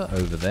doctor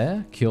over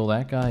there, kill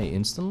that guy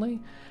instantly,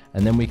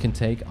 and then we can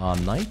take our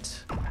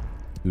knight,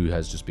 who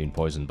has just been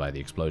poisoned by the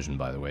explosion,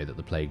 by the way, that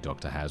the plague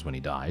doctor has when he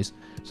dies,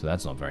 so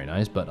that's not very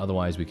nice, but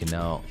otherwise we can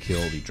now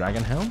kill the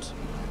dragon hound.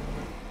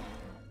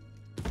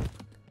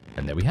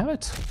 And there we have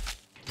it.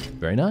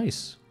 Very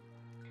nice.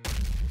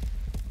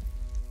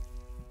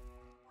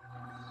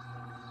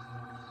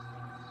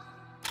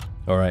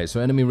 Alright, so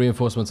enemy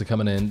reinforcements are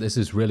coming in. This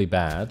is really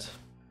bad,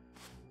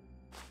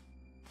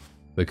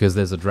 because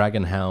there's a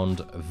dragon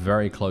hound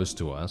very close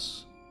to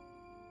us,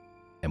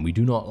 and we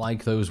do not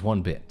like those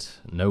one bit.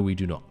 No, we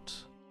do not.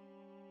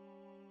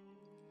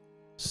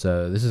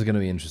 So this is going to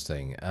be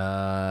interesting.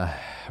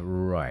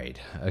 Right.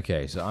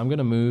 Okay, so I'm going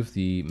to move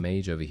the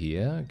mage over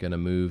here. Going to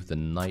move the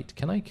knight.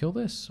 Can I kill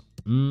this?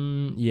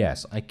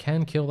 Yes, I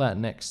can kill that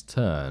next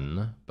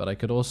turn, but I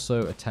could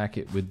also attack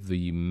it with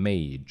the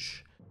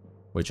mage,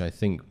 which I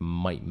think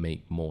might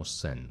make more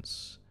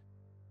sense.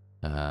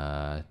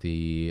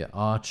 The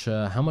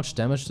archer, how much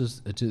damage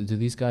do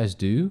these guys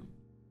do?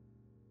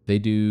 They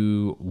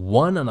do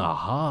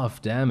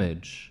 1.5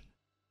 damage.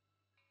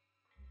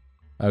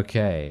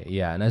 Okay,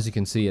 yeah, and as you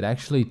can see, it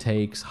actually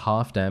takes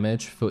half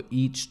damage for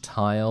each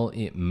tile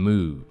it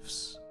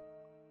moves.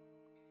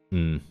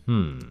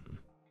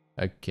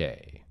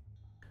 Okay.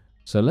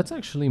 So let's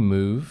actually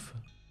move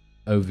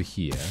over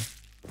here.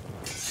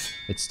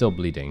 It's still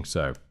bleeding,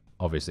 so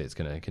obviously it's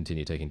going to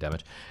continue taking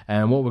damage.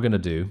 And what we're going to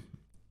do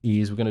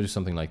is we're going to do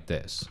something like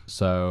this.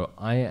 So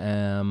I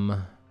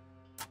am...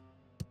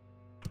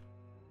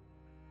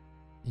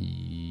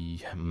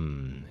 Yeah,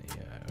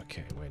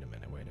 okay, wait a minute.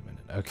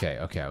 Okay.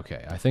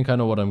 I think I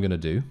know what I'm going to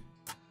do.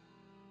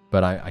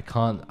 But I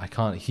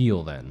can't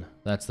heal then.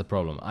 That's the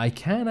problem. I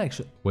can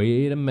actually...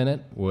 Wait a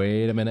minute.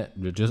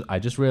 I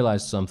just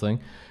realized something.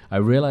 I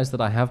realized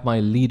that I have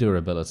my leader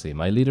ability.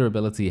 My leader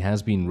ability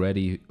has been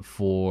ready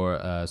for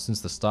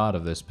since the start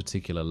of this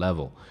particular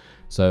level.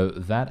 So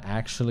that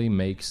actually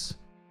makes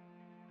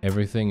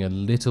everything a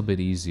little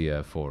bit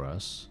easier for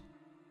us.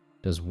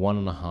 Does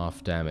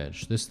 1.5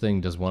 damage. This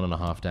thing does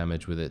 1.5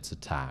 damage with its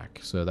attack.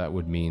 So that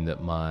would mean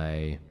that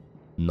my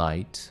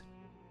knight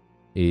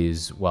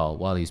is, well,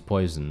 while he's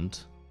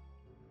poisoned,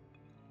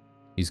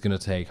 he's going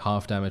to take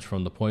half damage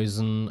from the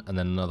poison and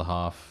then another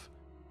half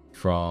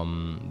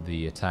from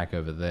the attack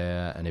over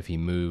there, and if he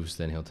moves,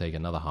 then he'll take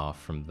another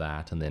half from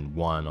that, and then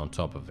 1 on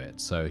top of it.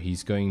 So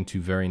he's going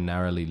to very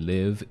narrowly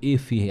live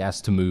if he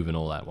has to move and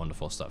all that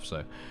wonderful stuff.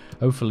 So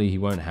hopefully he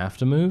won't have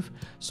to move.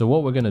 So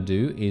what we're going to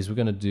do is we're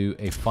going to do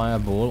a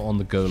fireball on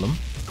the golem.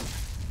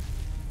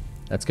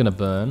 That's going to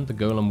burn. The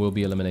golem will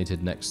be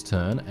eliminated next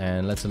turn,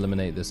 and let's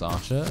eliminate this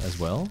archer as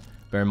well.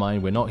 Bear in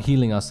mind, we're not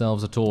healing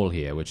ourselves at all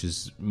here, which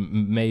is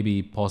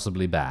maybe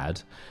possibly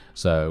bad.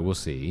 So we'll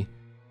see.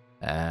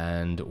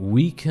 And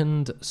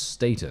weakened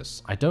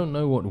status. I don't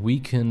know what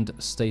weakened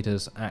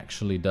status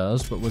actually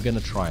does, but we're going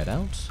to try it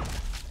out.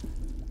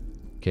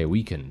 Okay,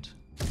 weakened.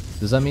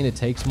 Does that mean it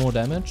takes more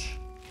damage?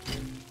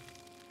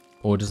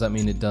 Or does that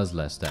mean it does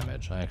less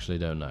damage? I actually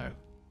don't know.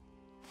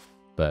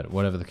 But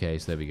whatever the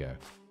case, there we go.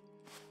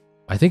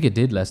 I think it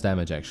did less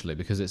damage actually,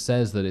 because it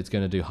says that it's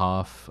going to do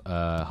half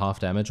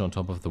damage on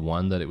top of the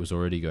 1 that it was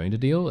already going to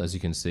deal, as you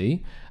can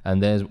see.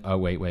 And there's... oh,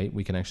 wait,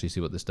 we can actually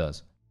see what this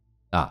does.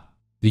 Ah.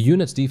 The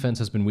unit's defense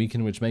has been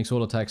weakened, which makes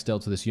all attacks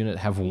dealt to this unit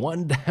have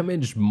 1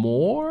 damage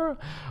more?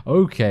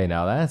 Okay,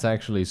 now that's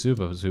actually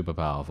super, super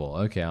powerful.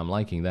 Okay, I'm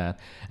liking that.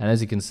 And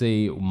as you can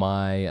see,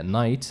 my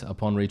knight,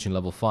 upon reaching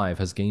level 5,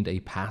 has gained a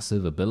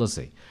passive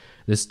ability.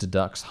 This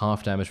deducts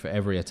half damage for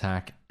every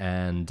attack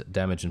and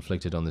damage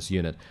inflicted on this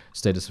unit.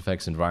 Status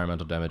effects,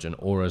 environmental damage, and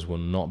auras will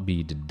not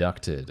be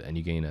deducted, and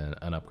you gain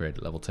an upgrade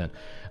at level 10.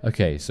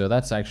 Okay, so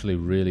that's actually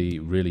really,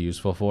 really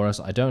useful for us.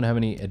 I don't have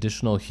any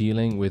additional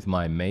healing with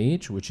my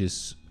mage, which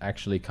is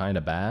actually kind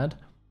of bad.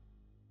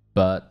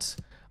 But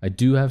I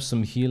do have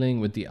some healing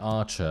with the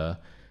archer,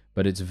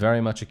 but it's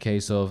very much a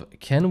case of,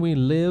 can we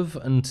live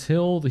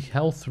until the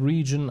health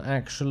regen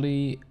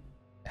actually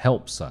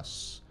helps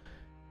us?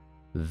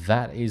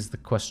 That is the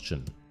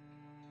question.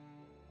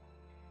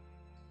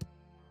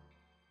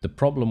 The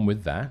problem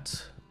with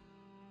that,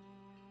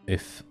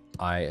 if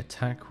I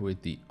attack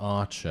with the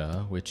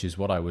archer, which is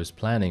what I was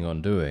planning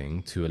on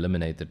doing to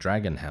eliminate the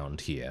dragon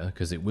hound here,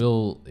 because it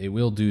will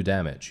do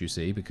damage, you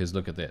see, because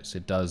look at this,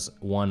 it does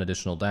 1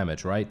 additional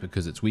damage, right,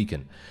 because it's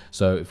weakened.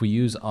 So if we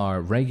use our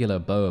regular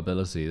bow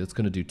ability, that's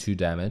going to do 2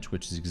 damage,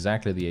 which is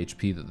exactly the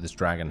HP that this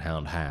dragon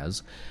hound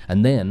has.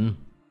 And then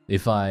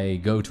if I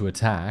go to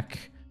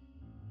attack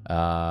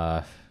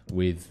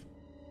with,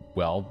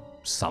 well,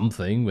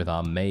 something, with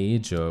our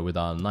mage or with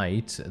our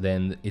knight,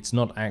 then it's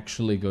not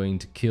actually going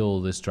to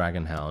kill this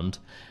dragon hound,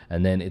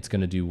 and then it's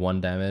going to do 1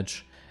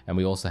 damage, and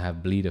we also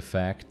have bleed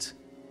effect.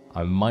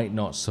 I might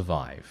not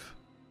survive,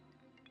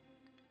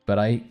 but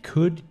I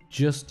could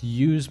just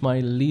use my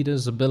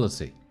leader's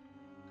ability,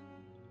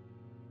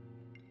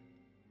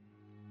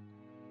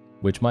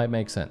 which might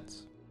make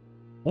sense,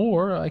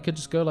 or I could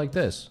just go like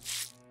this.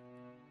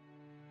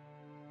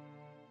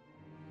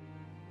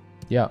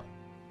 Yeah,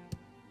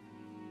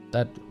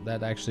 that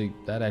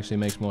actually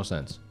makes more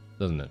sense,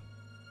 doesn't it?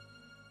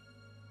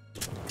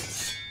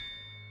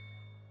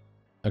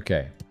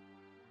 Okay,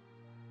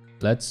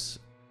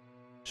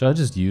 should I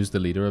just use the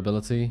leader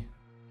ability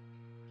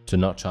to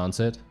not chance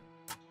it?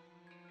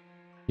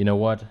 You know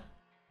what?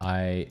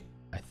 I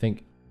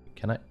think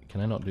can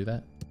I not do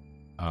that?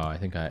 Oh, I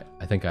think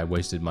I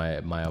wasted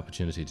my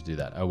opportunity to do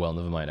that. Oh well,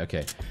 never mind.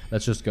 Okay,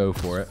 let's just go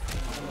for it.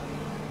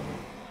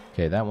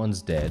 Okay, that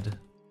one's dead.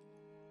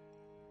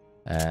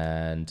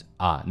 And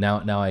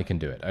now I can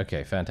do it.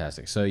 Okay,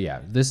 fantastic. So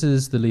yeah, this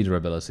is the leader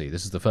ability.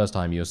 This is the first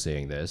time you're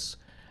seeing this,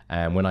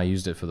 and when I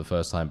used it for the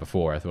first time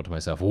before, I thought to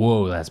myself,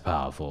 whoa, that's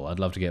powerful. I'd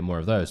love to get more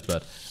of those,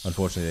 but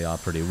unfortunately they are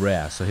pretty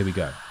rare. So here we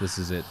go. This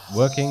is it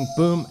working.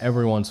 Boom,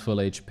 everyone's full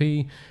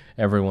HP.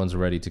 Everyone's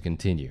ready to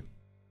continue.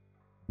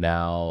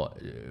 Now,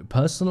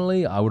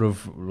 personally, I would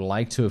have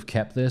liked to have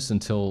kept this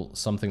until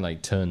something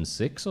like turn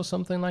 6 or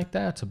something like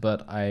that,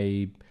 but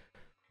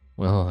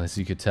well, as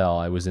you could tell,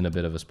 I was in a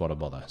bit of a spot of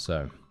bother,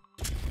 so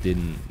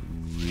didn't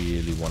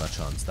really want to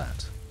chance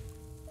that.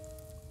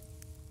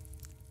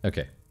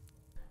 Okay.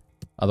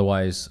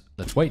 Otherwise,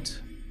 let's wait.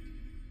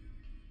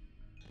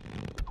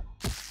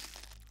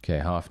 Okay,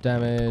 half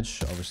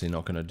damage. Obviously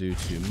not going to do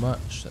too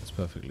much. That's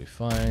perfectly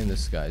fine.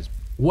 This guy's...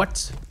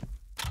 What?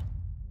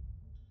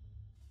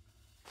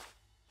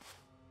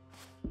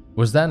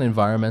 Was that an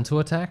environmental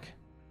attack?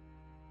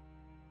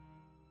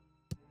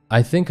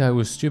 I think I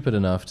was stupid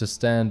enough to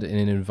stand in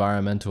an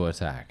environmental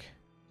attack.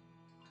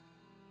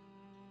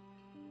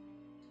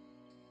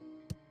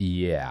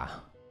 Yeah.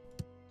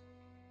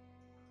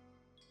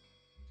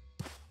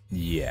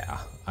 Yeah.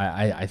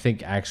 I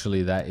think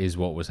actually that is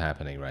what was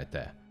happening right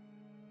there.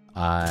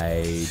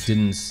 I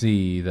didn't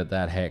see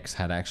that hex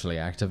had actually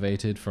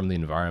activated from the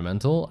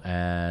environmental,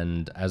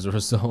 and as a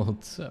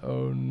result,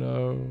 oh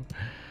no.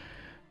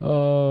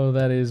 Oh,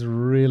 that is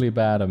really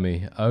bad of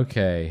me.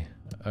 Okay.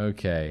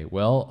 Okay,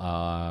 well,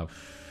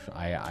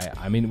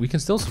 I mean, we can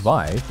still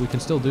survive. We can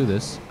still do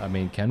this. I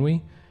mean, can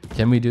we?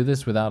 Can we do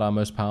this without our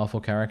most powerful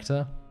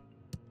character?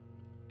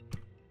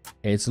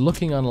 It's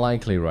looking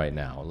unlikely right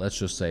now. Let's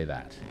just say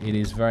that. It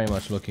is very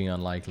much looking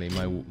unlikely.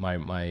 I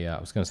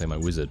was going to say my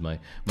wizard. My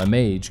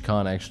mage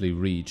can't actually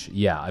reach.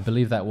 Yeah, I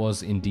believe that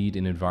was indeed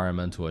an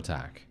environmental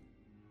attack.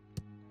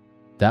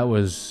 That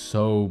was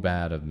so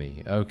bad of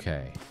me.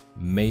 Okay,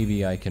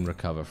 maybe I can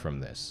recover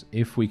from this.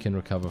 If we can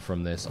recover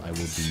from this, I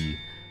will be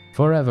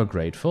forever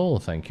grateful.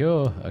 Thank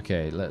you.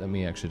 Okay, let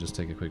me actually just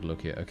take a quick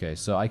look here. Okay,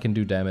 so I can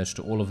do damage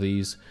to all of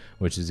these,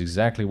 which is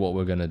exactly what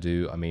we're gonna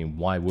do. I mean,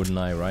 why wouldn't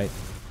I, right?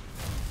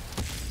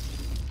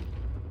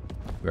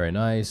 Very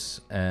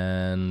nice.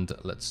 And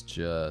let's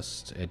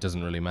just... It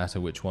doesn't really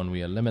matter which one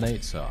we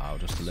eliminate, so I'll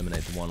just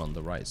eliminate the one on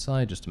the right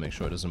side just to make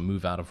sure it doesn't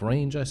move out of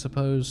range, I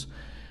suppose.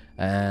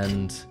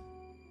 And...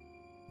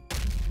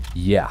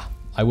 yeah,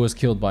 I was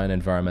killed by an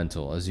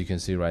environmental. As you can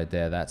see right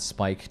there, that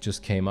spike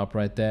just came up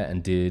right there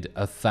and did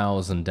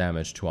 1,000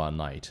 damage to our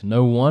knight.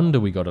 No wonder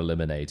we got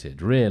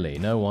eliminated. Really,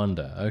 no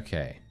wonder.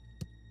 Okay.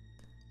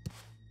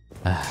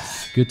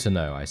 Good to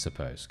know, I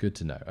suppose. Good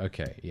to know.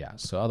 Okay, yeah.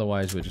 So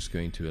otherwise, we're just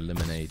going to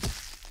eliminate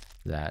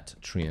that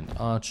treant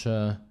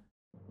archer.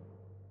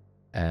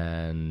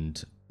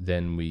 And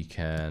then we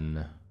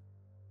can...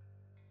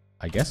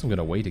 I guess I'm going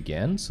to wait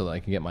again so that I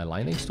can get my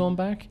lightning storm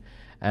back.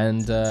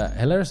 And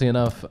hilariously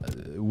enough,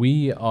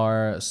 we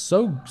are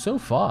so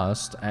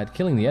fast at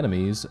killing the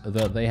enemies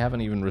that they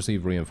haven't even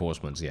received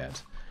reinforcements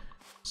yet.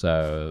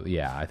 So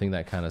yeah, I think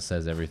that kind of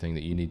says everything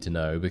that you need to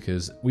know,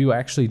 because we were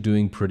actually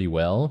doing pretty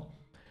well.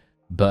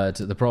 But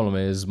the problem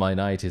is my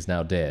knight is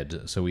now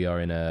dead, so we are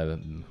in a,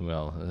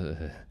 well,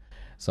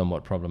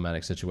 somewhat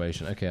problematic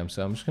situation. Okay,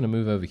 so I'm just going to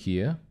move over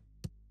here.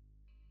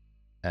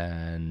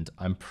 And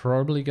I'm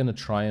probably going to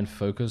try and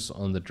focus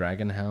on the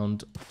Dragon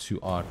Hound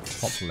to our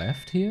top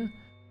left here,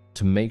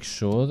 to make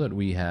sure that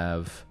we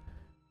have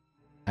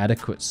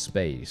adequate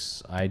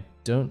space. I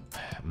don't...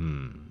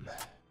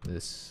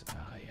 This...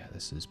 Oh, yeah,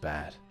 this is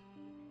bad.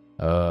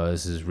 Oh,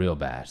 this is real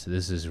bad.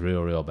 This is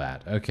real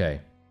bad.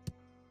 Okay.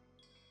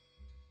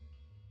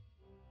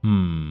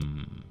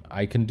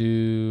 I can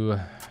do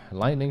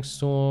Lightning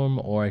Storm,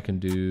 or I can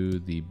do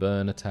the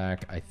Burn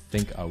attack. I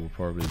think I will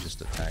probably just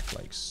attack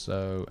like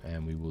so,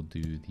 and we will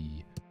do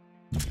the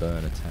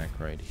Burn attack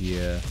right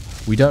here.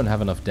 We don't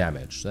have enough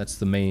damage. That's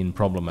the main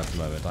problem at the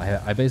moment.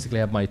 I basically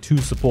have my two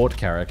support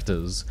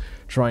characters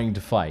trying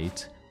to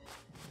fight,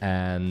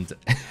 and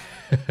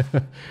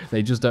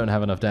they just don't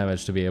have enough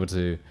damage to be able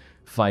to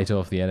fight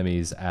off the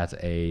enemies at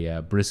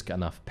a brisk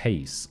enough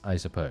pace, I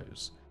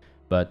suppose.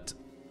 But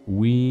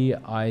we,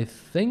 I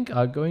think,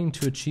 are going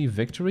to achieve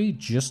victory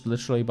just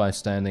literally by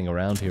standing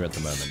around here at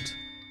the moment.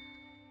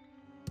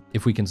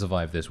 If we can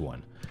survive this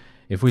one.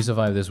 If we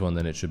survive this one,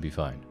 then it should be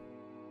fine.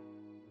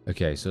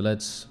 Okay, so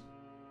let's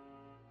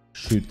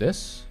shoot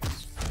this.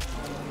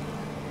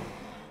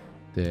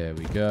 There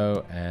we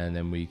go. And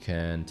then we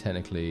can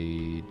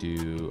technically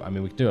do... I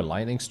mean, we can do a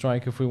lightning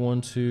strike if we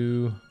want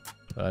to.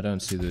 But I don't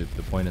see the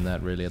point in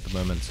that really at the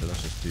moment. So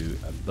let's just do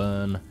a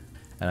burn.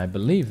 And I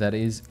believe that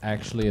is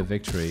actually a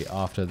victory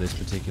after this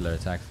particular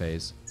attack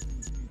phase.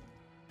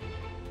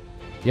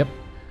 Yep.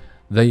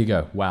 There you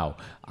go. Wow.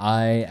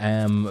 I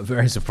am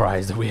very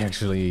surprised that we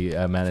actually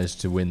managed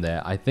to win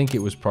there. I think it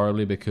was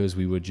probably because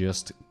we were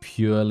just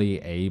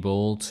purely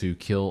able to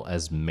kill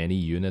as many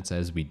units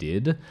as we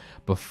did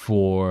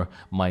before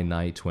my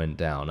knight went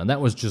down. And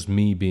that was just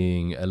me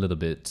being a little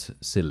bit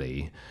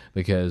silly,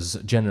 because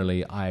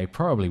generally I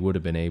probably would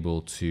have been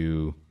able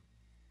to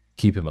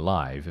keep him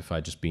alive if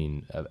I'd just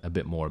been a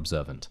bit more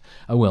observant.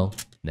 Oh well,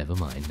 never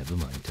mind, never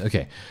mind.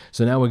 Okay,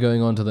 so now we're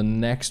going on to the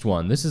next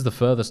one. This is the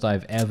furthest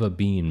I've ever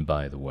been,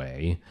 by the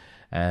way,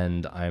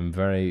 and I'm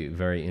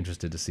very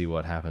interested to see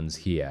what happens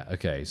here.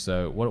 Okay,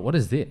 so what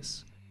is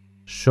this?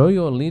 Show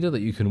your leader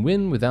that you can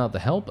win without the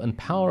help and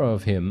power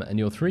of him, and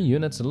your 3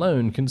 units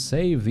alone can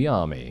save the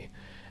army.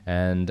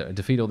 And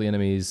defeat all the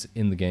enemies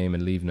in the game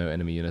and leave no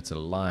enemy units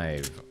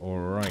alive.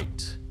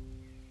 Alright.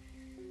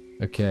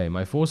 Okay,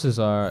 my forces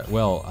are,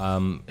 well,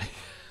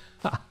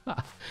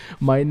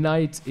 my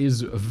knight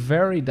is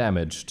very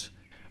damaged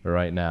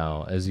right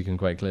now, as you can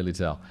quite clearly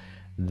tell.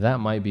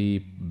 That might be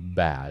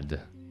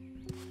bad.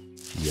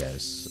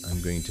 Yes, I'm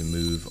going to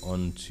move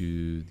on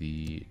to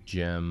the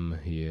gem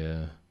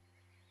here.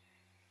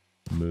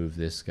 Move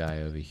this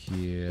guy over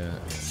here,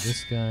 and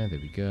this guy, there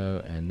we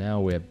go. And now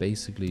we're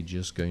basically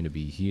just going to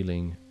be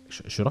healing.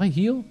 Should I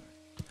heal?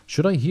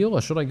 Should I heal, or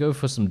should I go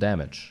for some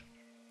damage?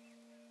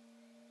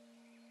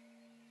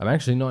 I'm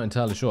actually not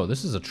entirely sure.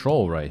 This is a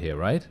troll right here,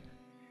 right?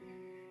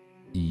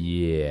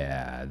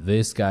 Yeah,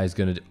 this guy's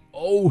gonna do...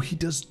 Oh, he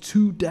does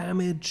 2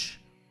 damage.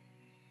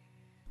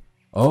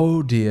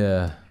 Oh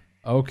dear.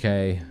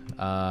 Okay.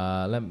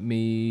 Let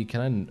me...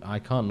 I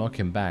can't knock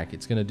him back.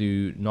 It's gonna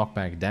do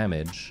knockback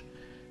damage.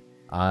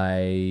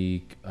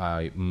 Okay,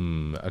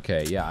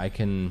 yeah, I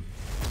can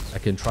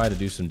try to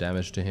do some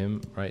damage to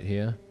him right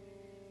here.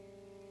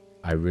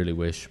 I really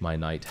wish my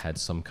knight had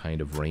some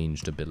kind of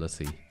ranged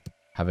ability.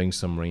 Having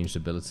some ranged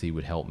ability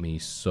would help me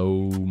so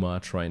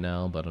much right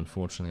now, but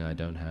unfortunately I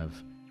don't have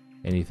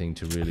anything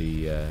to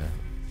really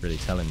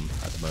tell him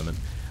at the moment.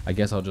 I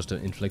guess I'll just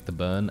inflict the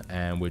burn,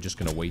 and we're just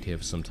gonna wait here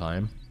for some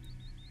time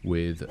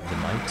with the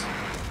knight.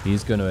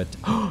 He's gonna...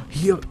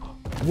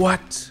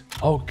 What?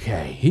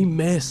 Okay, he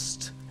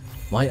missed.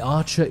 My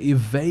archer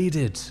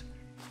evaded.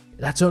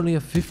 That's only a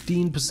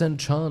 15%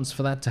 chance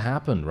for that to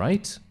happen,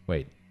 right?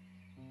 Wait.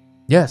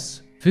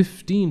 Yes,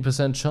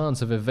 15%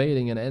 chance of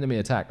evading an enemy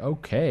attack.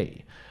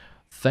 Okay.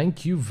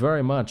 Thank you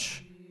very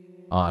much,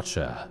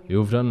 Archer.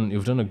 You've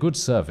done a good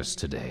service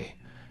today.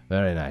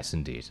 Very nice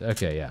indeed.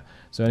 Okay, yeah.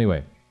 So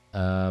anyway,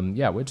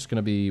 yeah, we're just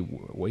gonna be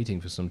waiting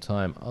for some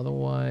time.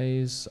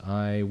 Otherwise,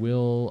 I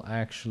will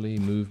actually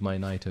move my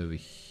knight over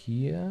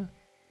here,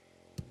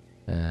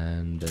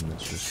 and then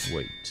let's just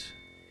wait.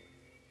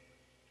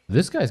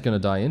 This guy's gonna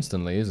die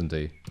instantly, isn't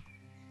he?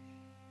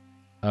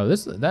 Oh,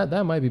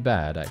 that might be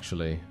bad,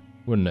 actually,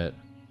 wouldn't it?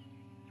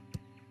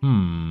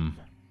 We're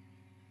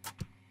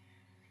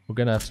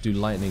gonna have to do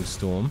lightning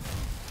storm.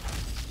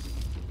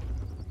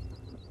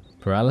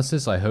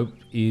 Paralysis, I hope,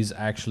 is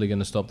actually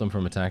gonna stop them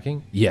from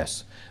attacking.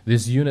 Yes,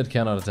 this unit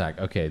cannot attack.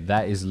 Okay,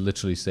 that is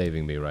literally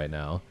saving me right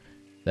now.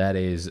 That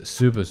is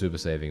super, super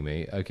saving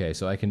me. Okay,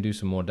 so I can do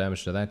some more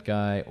damage to that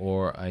guy,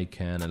 or I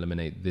can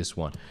eliminate this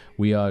one.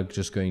 We are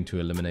just going to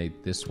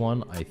eliminate this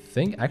one, I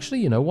think. Actually,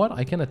 you know what?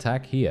 I can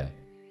attack here.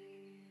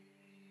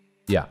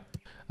 Yeah.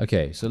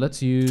 Okay, so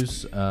let's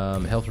use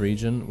health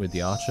regen with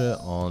the archer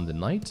on the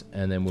knight,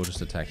 and then we'll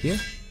just attack here.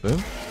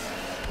 Boom.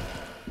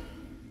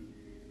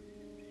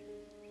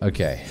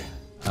 Okay.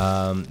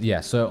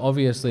 Yeah, so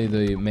obviously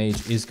the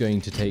mage is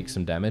going to take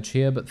some damage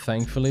here, but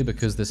thankfully,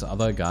 because this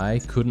other guy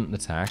couldn't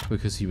attack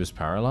because he was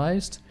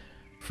paralyzed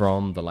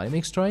from the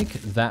lightning strike,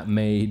 that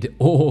made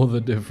all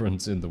the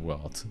difference in the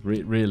world.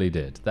 Really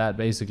did. That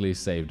basically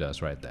saved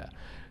us right there.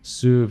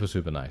 Super,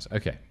 super nice.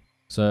 Okay,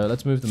 so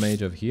let's move the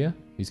mage over here.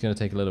 He's going to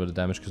take a little bit of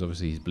damage because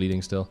obviously he's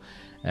bleeding still.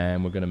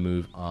 And we're going to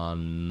move our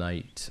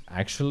knight.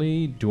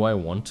 Actually, do I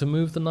want to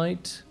move the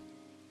knight?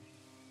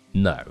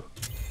 No.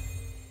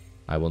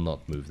 I will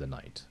not move the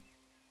knight.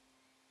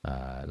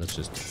 Let's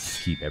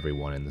just keep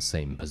everyone in the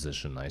same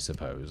position, I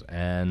suppose.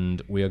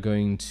 And we are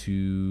going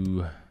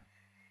to...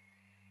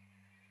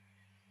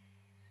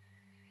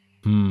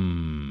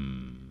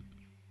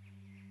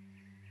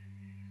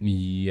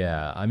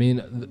 Yeah, I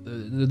mean,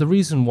 the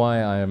reason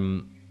why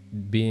I'm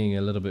being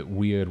a little bit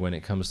weird when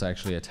it comes to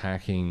actually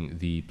attacking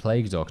the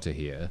Plague Doctor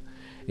here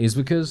is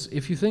because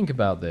if you think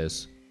about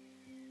this,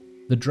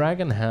 the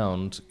Dragon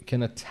Hound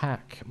can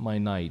attack my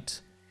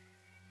knight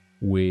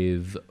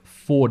with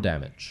 4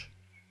 damage.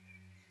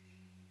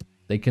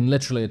 They can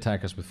literally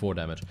attack us with 4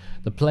 damage.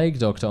 The Plague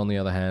Doctor, on the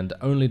other hand,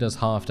 only does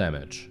half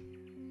damage.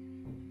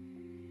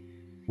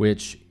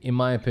 Which, in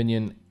my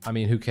opinion, I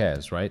mean, who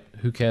cares, right?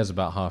 Who cares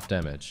about half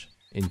damage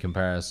in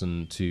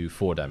comparison to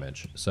 4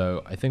 damage?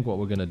 So I think what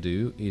we're going to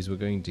do is we're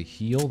going to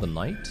heal the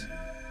knight.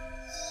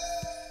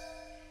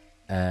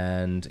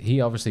 And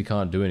he obviously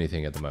can't do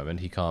anything at the moment.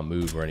 He can't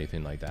move or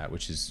anything like that,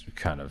 which is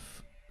kind of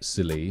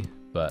silly.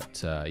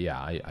 But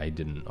yeah, I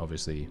didn't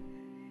obviously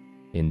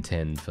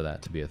intend for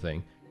that to be a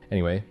thing.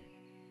 Anyway,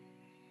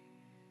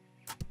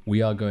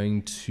 we are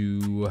going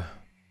to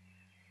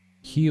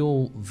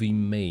heal the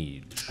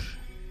mage.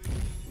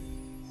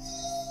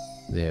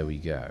 There we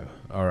go.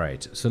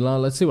 Alright, so now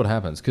let's see what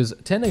happens. Because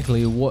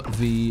technically what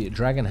the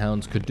Dragon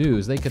Hounds could do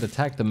is they could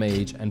attack the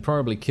mage and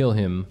probably kill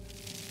him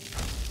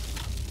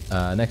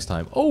next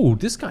time. Oh,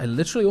 this guy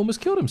literally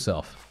almost killed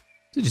himself.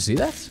 Did you see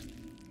that?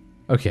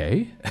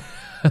 Okay.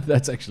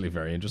 That's actually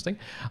very interesting.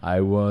 I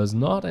was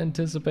not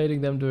anticipating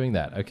them doing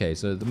that. Okay,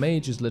 so the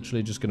mage is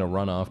literally just going to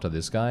run after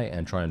this guy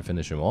and try and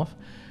finish him off.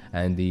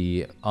 And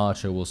the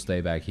archer will stay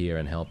back here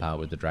and help out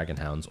with the Dragon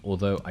Hounds.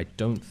 Although I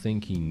don't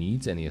think he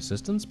needs any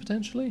assistance,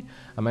 potentially.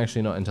 I'm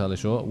actually not entirely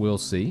sure. We'll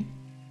see.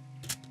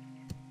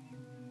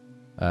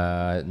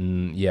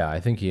 Yeah,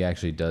 I think he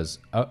actually does.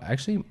 Oh,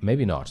 actually,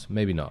 maybe not.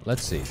 Maybe not.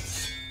 Let's see.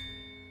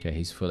 Okay,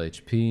 he's full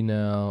HP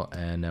now,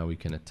 and now we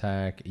can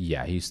attack.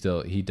 Yeah,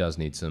 he does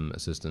need some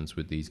assistance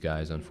with these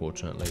guys,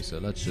 unfortunately. So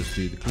let's just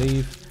do the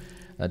cleave.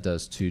 That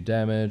does 2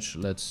 damage.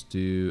 Let's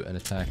do an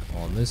attack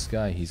on this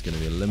guy. He's going to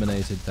be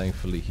eliminated.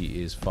 Thankfully,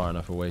 he is far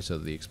enough away so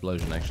that the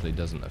explosion actually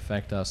doesn't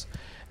affect us.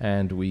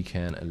 And we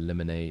can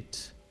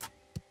eliminate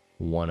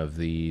one of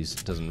these.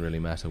 Doesn't really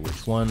matter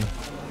which one.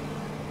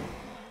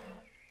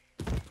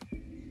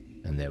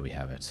 And there we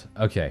have it.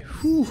 Okay.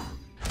 Whew.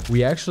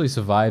 We actually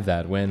survived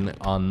that when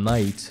our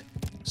knight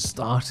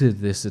started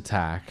this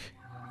attack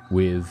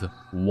with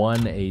 1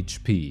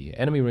 HP.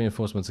 Enemy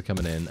reinforcements are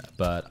coming in,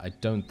 but I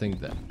don't think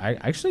that...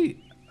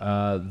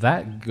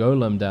 that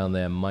golem down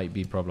there might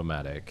be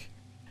problematic.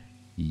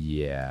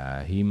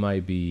 Yeah, he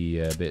might be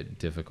a bit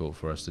difficult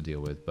for us to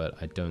deal with,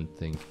 but I don't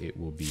think it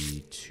will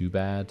be too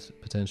bad,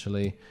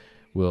 potentially.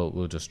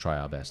 We'll just try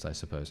our best, I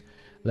suppose.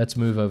 Let's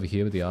move over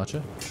here with the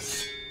archer.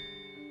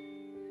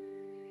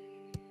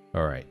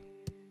 Alright.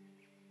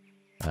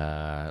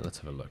 Let's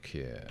have a look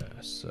here.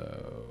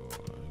 So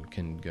we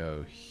can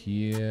go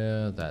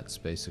here. That's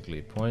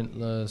basically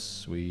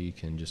pointless. We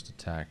can just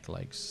attack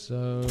like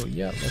so.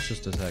 Yeah, let's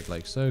just attack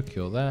like so.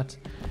 Kill that.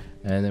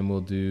 And then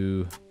we'll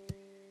do...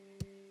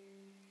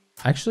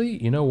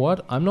 Actually, you know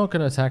what? I'm not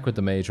going to attack with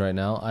the mage right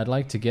now. I'd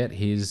like to get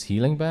his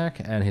healing back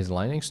and his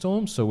lightning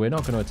storm. So we're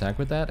not going to attack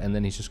with that. And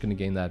then he's just going to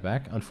gain that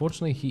back.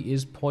 Unfortunately, he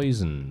is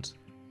poisoned.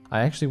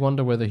 I actually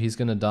wonder whether he's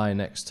going to die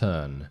next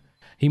turn.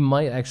 He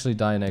might actually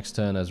die next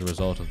turn as a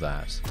result of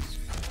that.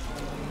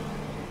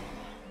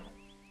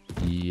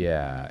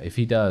 Yeah, if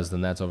he does,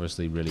 then that's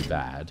obviously really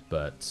bad,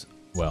 but,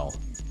 well,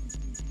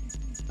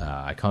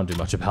 I can't do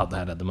much about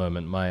that at the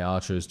moment. My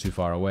archer is too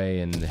far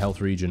away, and the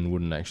health regen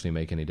wouldn't actually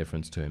make any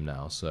difference to him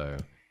now, so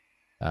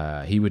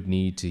he would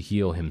need to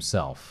heal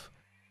himself,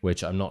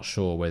 which I'm not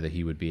sure whether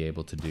he would be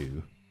able to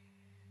do.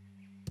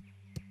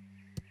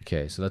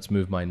 Okay, so let's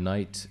move my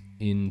knight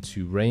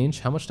into range.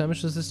 How much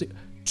damage does this do?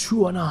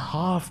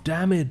 2.5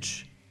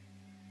 damage!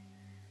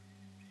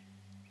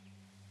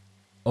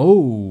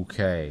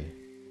 Okay.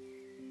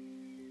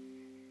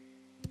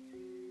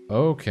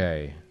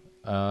 Okay.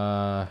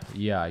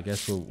 Yeah, I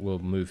guess we'll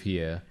move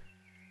here.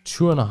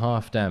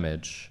 2.5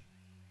 damage.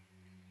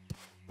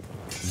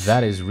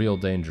 That is real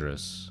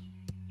dangerous.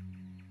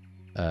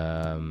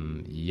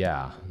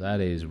 Yeah, that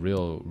is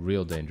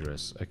real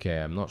dangerous. Okay,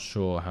 I'm not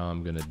sure how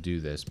I'm gonna do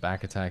this.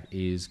 Back attack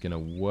is gonna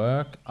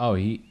work. Oh,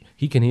 he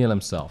can heal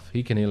himself.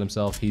 He can heal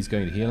himself. He's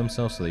going to heal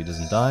himself so that he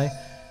doesn't die.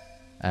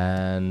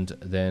 And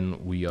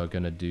then we are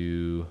gonna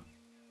do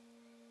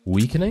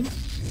weakening.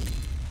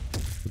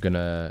 We're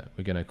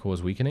gonna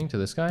cause weakening to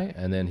this guy,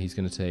 and then he's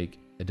gonna take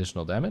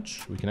additional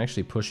damage. We can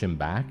actually push him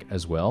back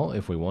as well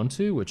if we want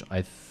to, which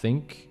I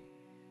think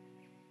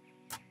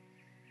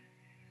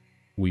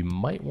we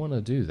might want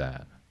to do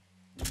that.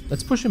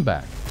 Let's push him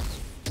back.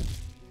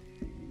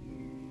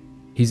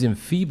 He's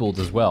enfeebled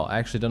as well. I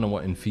actually don't know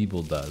what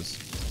enfeebled does,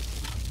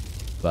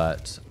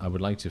 but I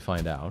would like to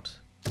find out.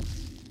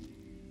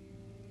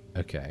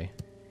 Okay.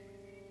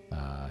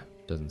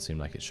 Doesn't seem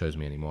like it shows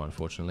me anymore,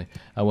 unfortunately.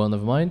 Well,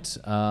 never mind.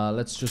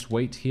 Let's just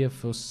wait here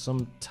for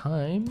some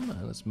time.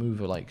 Let's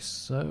move it like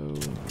so.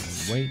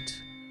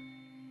 Wait.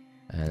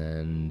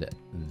 And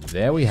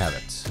there we have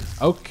it.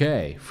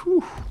 Okay.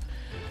 Whew.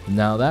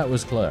 Now that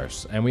was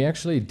close. And we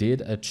actually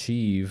did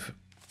achieve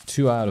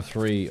 2 out of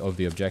 3 of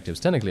the objectives.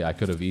 Technically, I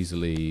could have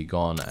easily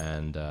gone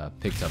and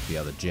picked up the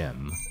other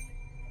gem.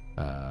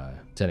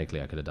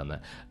 Technically, I could have done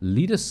that.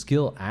 Leader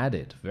skill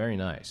added. Very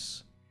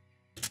nice.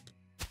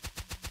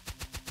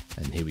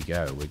 And here we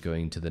go. We're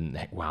going to the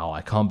next. Wow,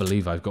 I can't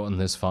believe I've gotten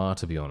this far,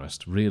 to be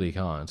honest. Really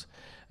can't.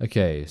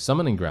 Okay,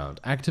 summoning ground.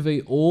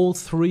 Activate all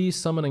 3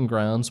 summoning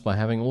grounds by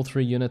having all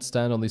 3 units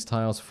stand on these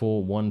tiles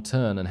for 1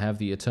 turn and have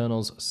the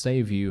Eternals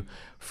save you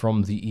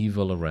from the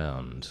evil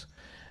around.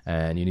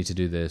 And you need to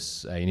do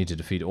this. You need to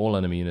defeat all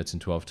enemy units in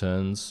 12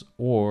 turns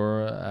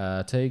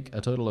or take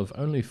a total of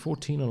only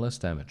 14 or less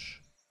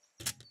damage.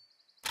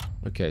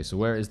 Okay, so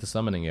where is the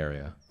summoning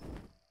area?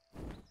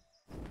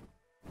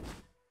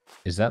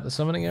 Is that the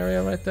summoning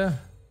area right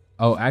there?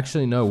 Oh,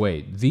 actually, no,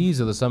 wait.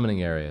 These are the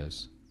summoning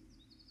areas.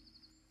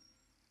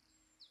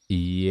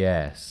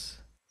 Yes.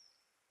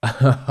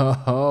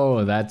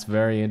 Oh, that's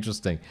very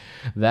interesting.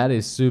 That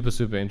is super,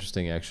 super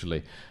interesting,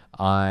 actually.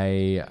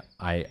 That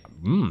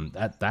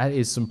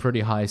is some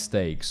pretty high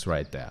stakes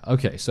right there.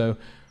 Okay, so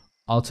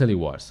I'll tell you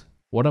what.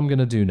 What I'm going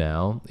to do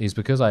now is,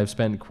 because I've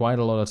spent quite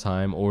a lot of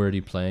time already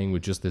playing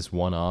with just this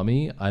one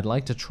army, I'd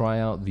like to try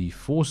out the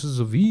Forces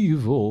of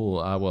Evil.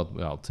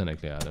 Well,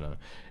 technically, I don't know.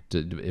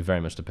 It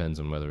very much depends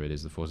on whether it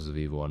is the Forces of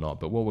Evil or not.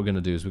 But what we're going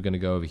to do is we're going to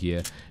go over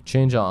here,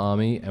 change our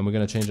army, and we're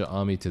going to change our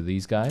army to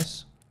these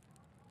guys.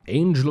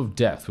 Angel of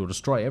Death will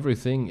destroy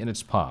everything in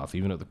its path,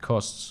 even at the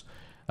costs...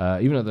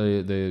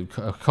 the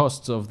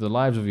costs of the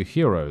lives of your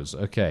heroes.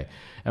 Okay.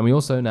 And we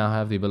also now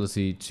have the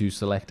ability to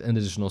select an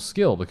additional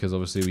skill, because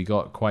obviously we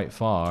got quite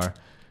far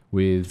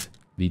with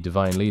the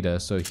Divine Leader,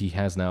 so he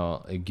has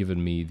now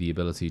given me the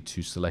ability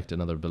to select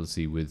another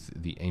ability with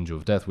the Angel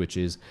of Death, which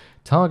is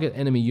target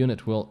enemy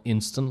unit will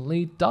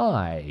instantly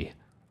die.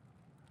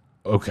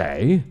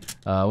 Okay.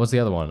 What's the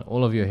other one?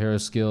 All of your hero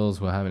skills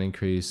will have an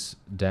increased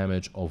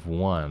damage of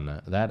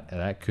 1.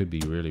 That could be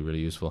really, really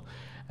useful.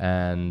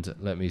 And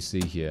let me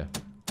see here.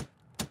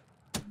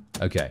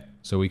 Okay,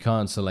 so we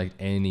can't select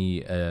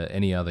any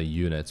other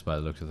units by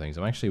the looks of things.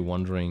 I'm actually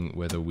wondering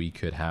whether we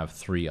could have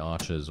 3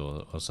 archers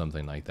or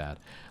something like that.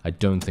 I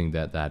don't think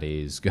that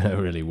is going to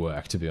really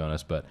work, to be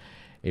honest, but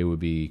it would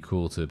be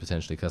cool to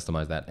potentially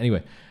customize that.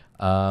 Anyway,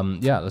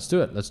 yeah, let's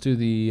do it. Let's do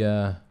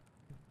the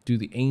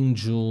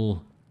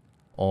Angel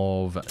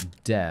of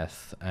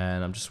Death,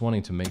 and I'm just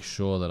wanting to make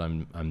sure that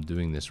I'm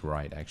doing this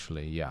right,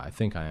 actually. Yeah, I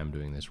think I am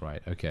doing this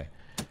right. Okay,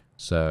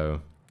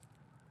 so...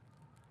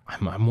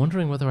 I'm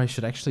wondering whether I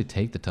should actually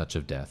take the Touch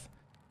of Death.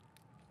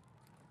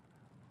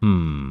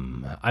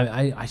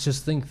 I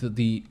just think that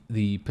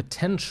the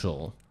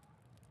potential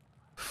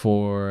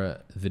for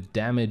the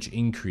damage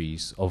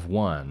increase of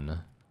 1,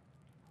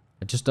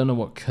 I just don't know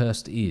what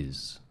Cursed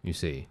is, you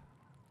see.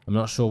 I'm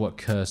not sure what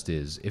Cursed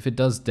is. If it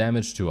does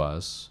damage to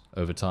us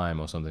over time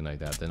or something like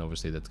that, then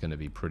obviously that's going to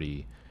be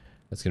pretty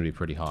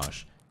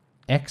harsh.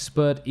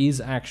 Expert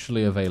is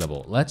actually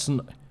available. Let's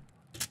not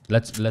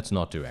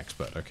do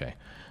Expert, okay.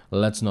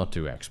 Let's not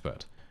do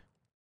Expert.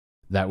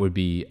 That would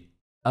be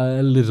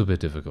a little bit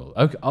difficult.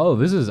 Okay. Oh,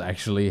 this is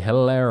actually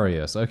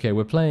hilarious. Okay,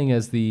 we're playing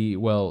as the,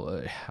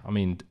 well, I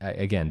mean,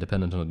 again,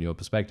 dependent on your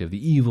perspective,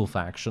 the evil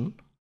faction.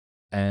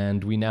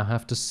 And we now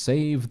have to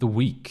save the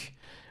weak.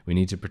 We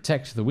need to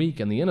protect the weak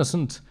and the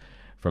innocent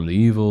from the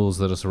evils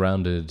that are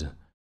surrounded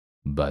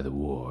by the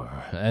war.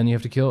 And you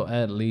have to kill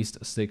at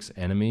least 6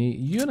 enemy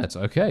units.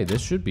 Okay,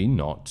 this should be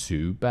not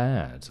too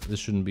bad. This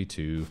shouldn't be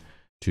too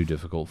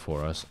difficult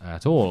for us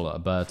at all.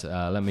 But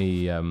let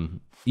me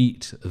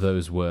eat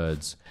those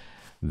words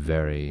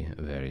very,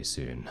 very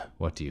soon.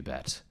 What do you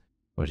bet?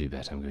 What do you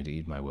bet? I'm going to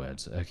eat my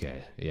words.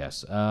 Okay,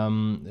 yes.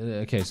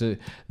 Okay, so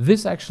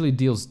this actually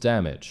deals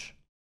damage.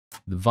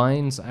 The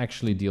vines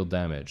actually deal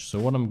damage. So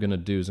what I'm going to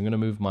do is I'm going to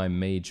move my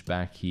mage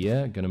back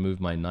here, going to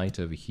move my knight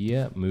over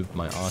here, move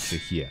my archer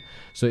here.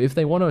 So if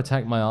they want to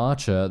attack my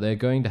archer, they're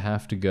going to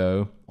have to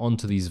go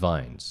onto these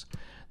vines.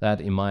 That,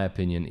 in my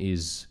opinion,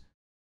 is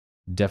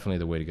definitely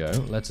the way to go.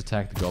 Let's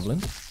attack the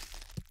goblin.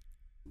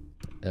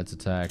 Let's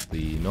attack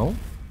the gnoll.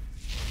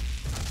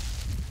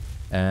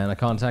 And I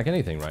can't attack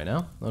anything right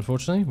now,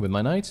 unfortunately, with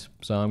my knight.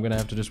 So I'm going to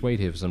have to just wait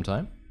here for some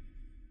time.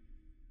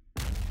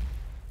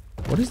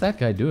 What is that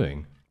guy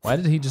doing? Why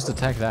did he just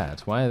attack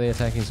that? Why are they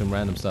attacking some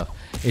random stuff?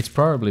 It's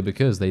probably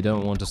because they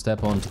don't want to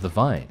step onto the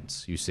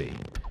vines, you see.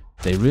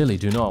 They really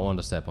do not want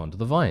to step onto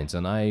the vines,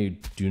 and I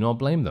do not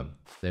blame them.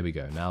 There we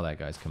go. Now that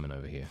guy's coming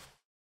over here.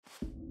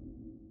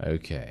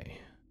 Okay.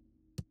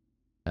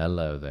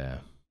 Hello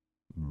there.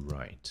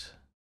 Right.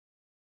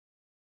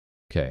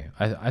 Okay,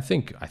 I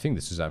think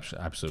this is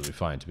absolutely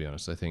fine, to be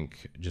honest. I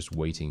think just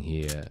waiting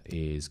here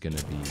is going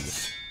to be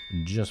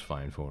just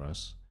fine for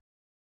us.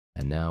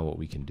 And now what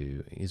we can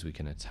do is we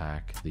can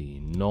attack the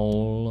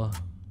gnoll.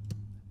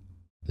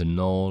 The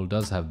gnoll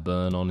does have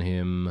burn on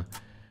him,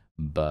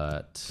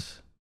 but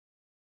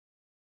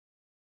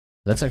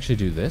let's actually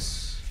do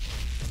this.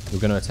 We're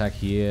going to attack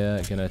here,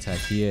 going to attack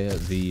here.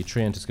 The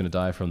treant is going to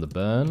die from the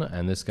burn,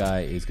 and this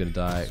guy is going to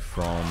die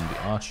from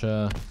the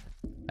archer.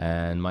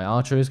 And my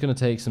archer is going to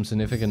take some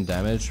significant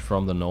damage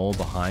from the gnoll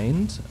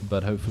behind,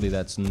 but hopefully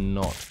that's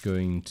not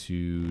going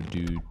to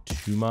do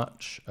too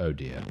much. Oh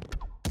dear.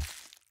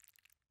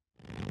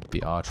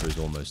 The archer is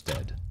almost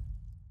dead.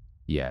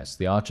 Yes,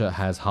 the archer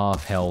has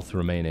half health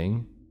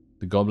remaining.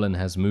 The goblin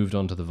has moved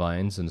onto the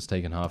vines and has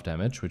taken half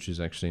damage, which is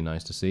actually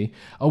nice to see.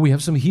 Oh, we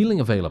have some healing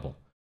available.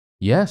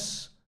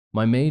 Yes,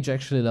 my mage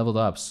actually leveled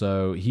up,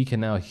 so he can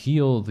now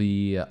heal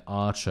the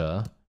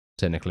archer,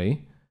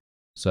 technically.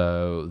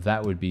 So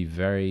that would be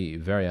very,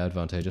 very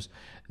advantageous.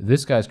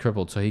 This guy's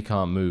crippled, so he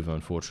can't move,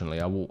 unfortunately.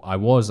 I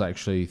was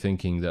actually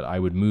thinking that I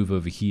would move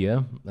over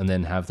here and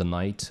then have the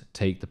knight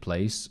take the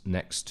place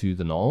next to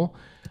the gnoll,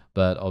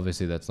 but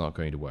obviously that's not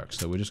going to work.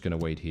 So we're just going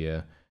to wait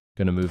here.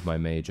 Going to move my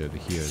mage over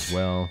here as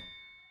well.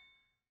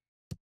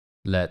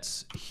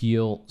 Let's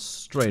heal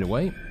straight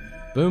away.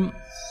 Boom.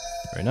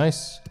 Very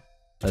nice.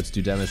 Let's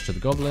do damage to the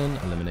goblin.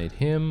 Eliminate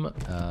him.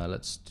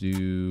 Let's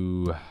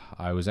do...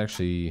 I was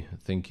actually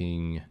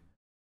thinking...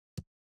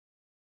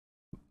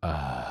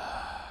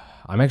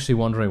 I'm actually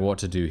wondering what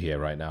to do here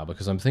right now,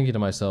 because I'm thinking to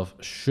myself,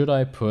 should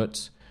I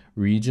put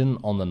regen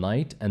on the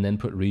knight and then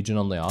put regen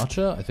on the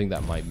archer? I think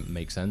that might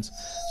make sense.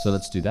 So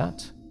let's do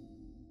that.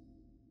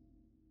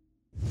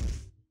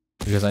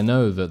 Because I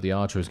know that the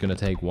archer is going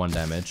to take 1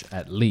 damage,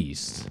 at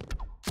least.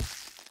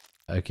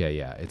 Okay,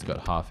 yeah, it's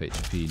got half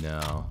HP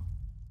now.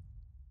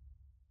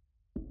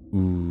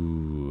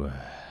 Ooh,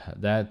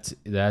 that's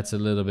a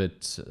little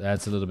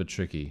bit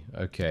tricky.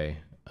 Okay.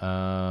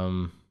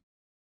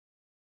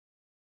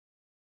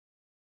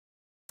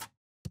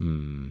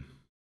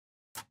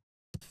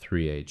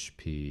 3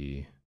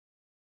 HP.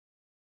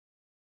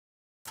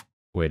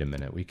 Wait a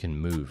minute, we can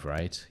move,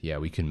 right? Yeah,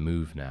 we can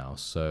move now.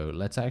 So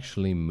let's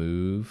actually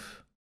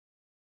move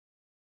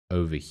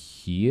over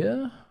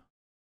here.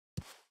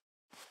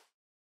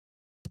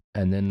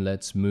 And then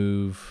let's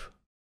move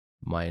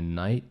my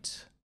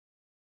knight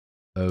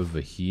over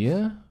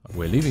here.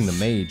 We're leaving the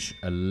mage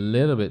a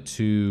little bit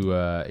too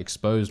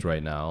exposed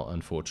right now,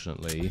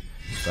 unfortunately.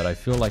 But I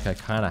feel like I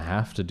kind of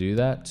have to do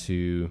that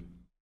to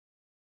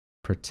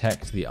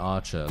protect the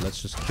archer.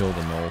 Let's just kill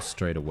the gnoll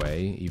straight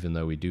away, even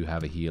though we do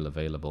have a heal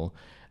available.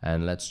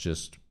 And let's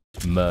just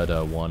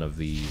murder one of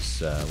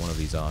these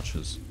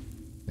archers.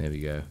 There we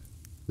go.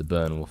 The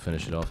burn will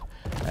finish it off.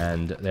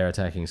 And they're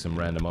attacking some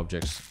random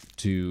objects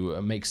to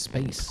make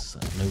space,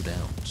 no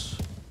doubt.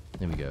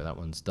 There we go, that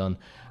one's done.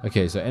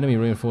 Okay, so enemy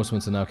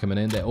reinforcements are now coming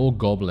in. They're all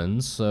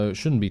goblins, so it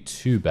shouldn't be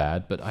too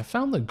bad. But I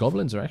found that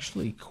goblins are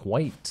actually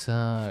quite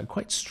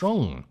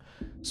strong,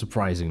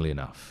 surprisingly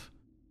enough.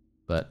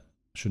 But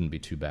shouldn't be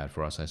too bad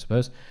for us, I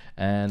suppose.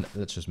 And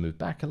let's just move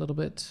back a little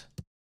bit.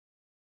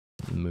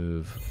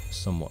 Move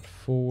somewhat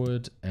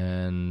forward,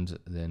 and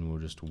then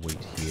we'll just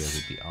wait here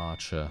with the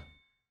archer.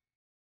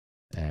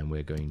 And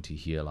we're going to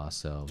heal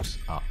ourselves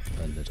up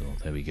a little.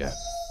 There we go.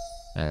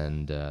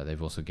 And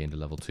they've also gained a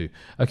level 2.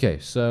 Okay,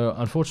 so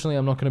unfortunately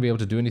I'm not going to be able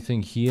to do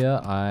anything here.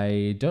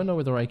 I don't know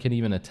whether I can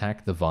even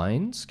attack the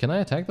vines. Can I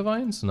attack the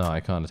vines? No, I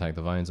can't attack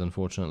the vines,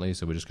 unfortunately.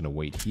 So we're just going to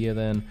wait here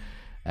then.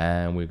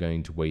 And we're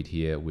going to wait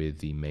here with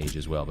the mage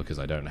as well, because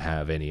I don't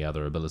have any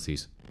other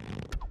abilities.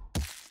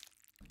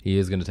 He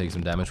is going to take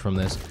some damage from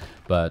this,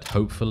 but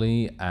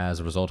hopefully, as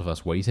a result of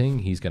us waiting,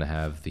 he's going to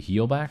have the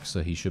heal back,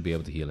 so he should be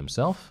able to heal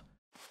himself.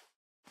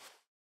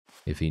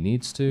 if he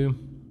needs to.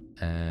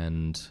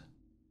 And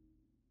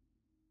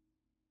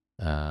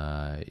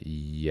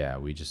yeah,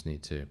 we just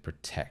need to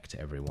protect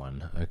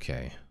everyone.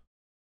 Okay.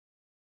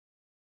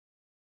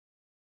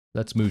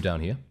 Let's move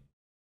down here.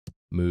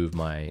 Move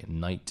my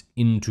knight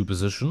into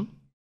position.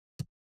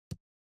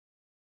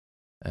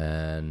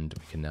 And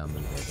we can now move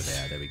over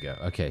there. There we go.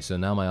 Okay, so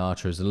now my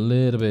archer is a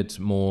little bit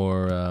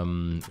more,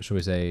 shall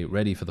we say,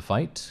 ready for the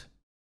fight.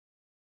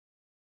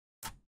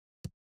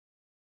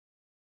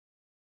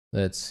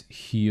 Let's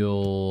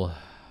heal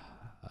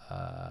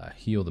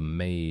the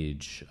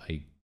mage,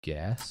 I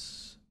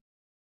guess.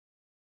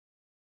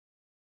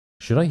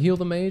 Should I heal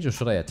the mage or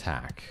should I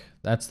attack?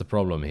 That's the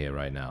problem here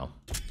right now.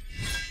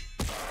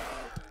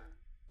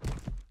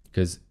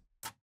 Because,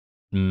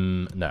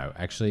 no,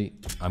 actually,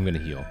 I'm gonna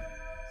heal.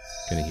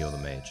 Gonna heal the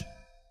mage.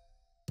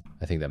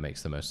 I think that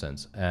makes the most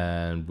sense.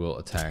 And we'll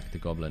attack the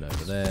goblin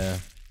over there.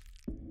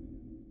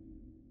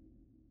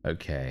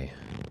 Okay.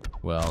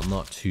 Well,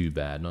 not too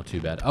bad, not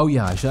too bad. Oh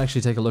yeah, I should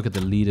actually take a look at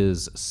the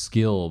leader's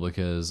skill,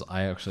 because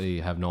I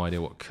actually have no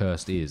idea what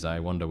cursed is. I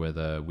wonder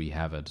whether we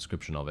have a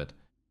description of it.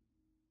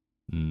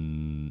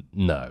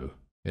 No.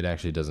 It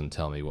actually doesn't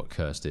tell me what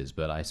cursed is,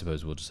 but I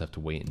suppose we'll just have to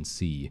wait and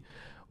see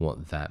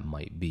what that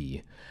might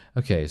be.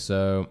 Okay,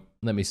 so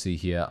let me see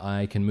here.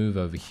 I can move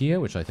over here,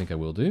 which I think I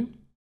will do.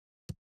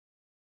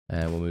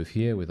 And we'll move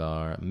here with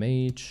our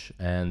mage,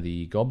 and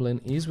the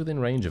goblin is within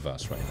range of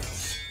us right now.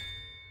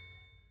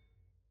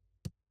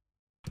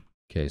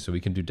 Okay, so we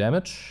can do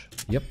damage.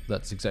 Yep,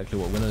 that's exactly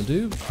what we're going to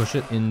do. Push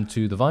it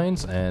into the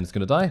vines, and it's going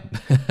to die.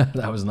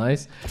 That was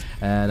nice.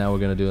 And now we're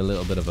going to do a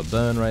little bit of a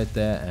burn right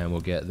there, and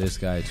we'll get this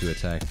guy to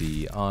attack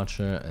the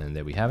archer, and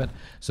there we have it.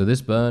 So this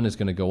burn is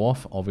going to go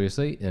off,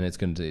 obviously, and it's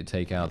going to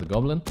take out the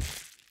goblin.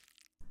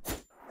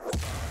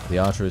 The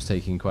archer is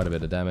taking quite a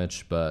bit of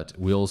damage, but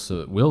we'll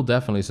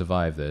definitely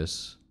survive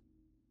this.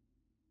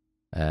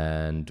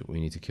 And we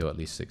need to kill at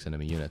least 6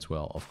 enemy units.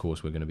 Well, of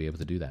course, we're going to be able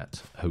to do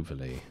that,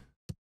 hopefully.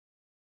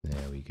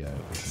 There we go.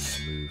 We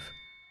can now move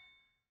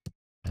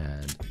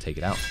and take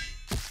it out.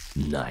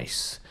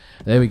 Nice.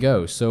 There we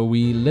go. So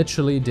we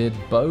literally did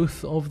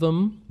both of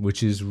them,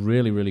 which is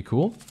really, really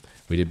cool.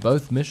 We did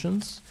both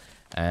missions,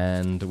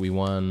 and we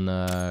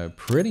won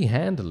pretty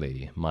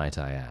handily, might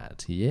I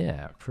add.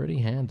 Yeah, pretty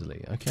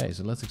handily. Okay,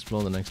 so let's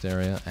explore the next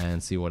area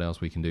and see what else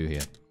we can do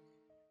here.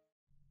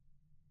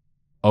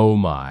 Oh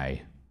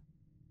my.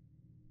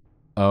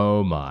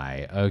 Oh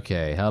my.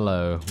 Okay,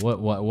 hello.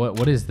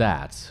 What is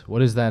that?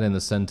 What is that in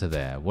the center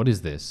there? What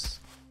is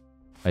this?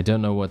 I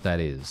don't know what that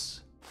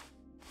is.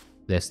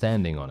 They're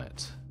standing on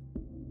it.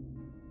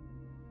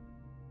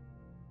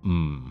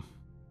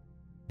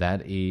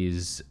 That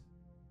is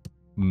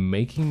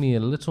making me a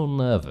little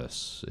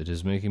nervous. It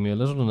is making me a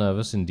little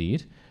nervous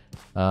indeed.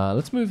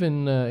 Let's move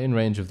in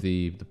range of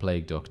the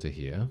plague doctor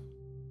here.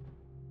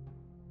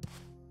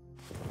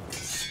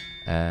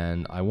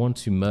 And I want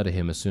to murder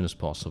him as soon as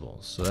possible.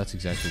 So that's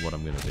exactly what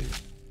I'm going to do.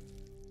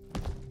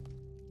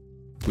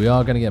 We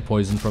are going to get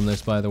poisoned from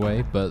this, by the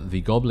way, but the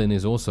goblin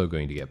is also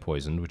going to get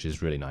poisoned, which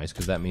is really nice,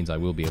 because that means I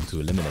will be able to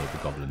eliminate the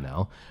goblin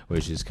now,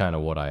 which is kind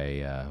of what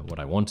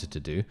I wanted to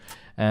do.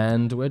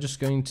 And we're just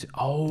going to...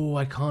 Oh,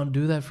 I can't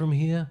do that from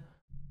here?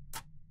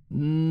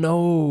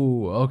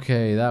 No!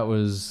 Okay, that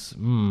was...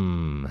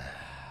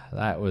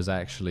 That was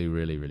actually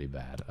really, really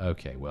bad.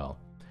 Okay, well...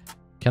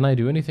 Can I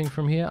do anything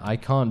from here? I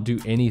can't do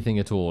anything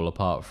at all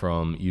apart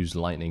from use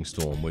Lightning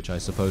Storm, which I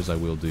suppose I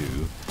will do,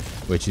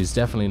 which is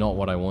definitely not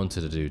what I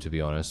wanted to do, to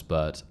be honest,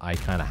 but I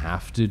kind of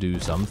have to do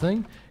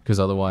something, because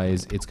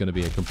otherwise it's going to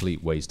be a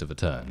complete waste of a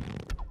turn.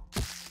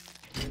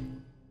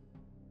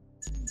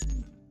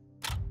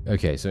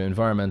 Okay, so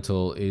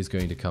Environmental is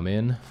going to come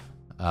in.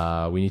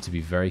 We need to be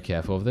very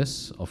careful of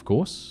this, of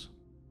course.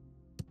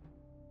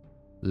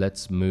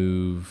 Let's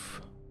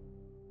move...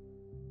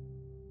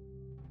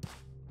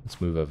 Let's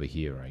move over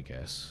here, I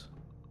guess.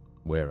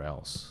 Where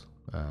else?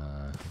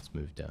 Let's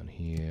move down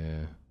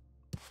here.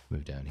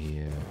 Move down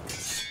here.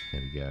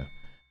 There we go.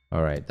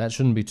 Alright, that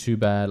shouldn't be too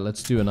bad.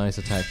 Let's do a nice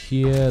attack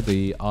here.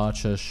 The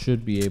archer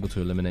should be able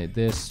to eliminate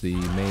this. The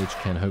mage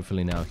can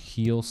hopefully now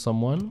heal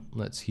someone.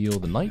 Let's heal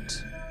the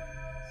knight.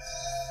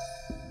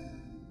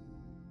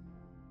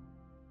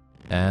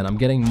 And I'm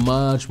getting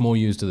much more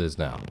used to this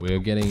now. We're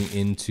getting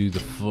into the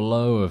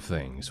flow of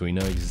things. We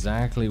know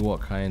exactly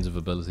what kinds of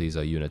abilities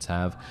our units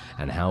have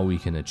and how we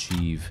can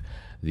achieve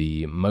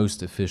the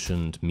most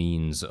efficient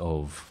means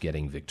of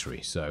getting victory.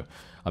 So,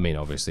 I mean,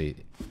 obviously,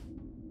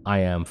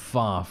 I am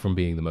far from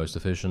being the most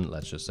efficient,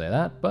 let's just say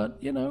that, but,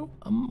 you know,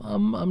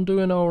 I'm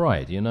doing all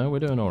right, you know, we're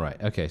doing all right.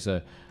 Okay,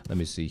 so let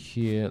me see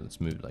here. Let's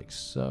move like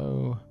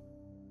so.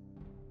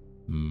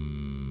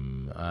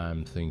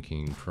 I'm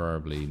thinking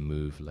probably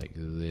move like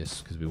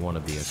this because we want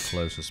to be as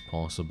close as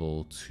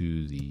possible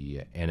to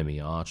the enemy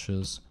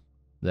archers.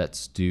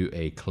 Let's do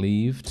a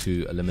cleave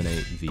to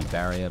eliminate the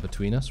barrier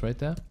between us right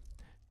there.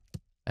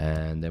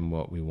 And then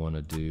what we want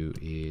to do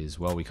is,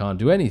 well, we can't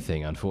do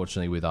anything,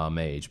 unfortunately, with our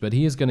mage. But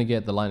he is going to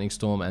get the Lightning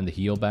Storm and the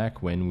heal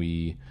back when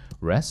we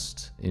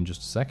rest in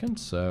just a second.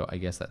 So I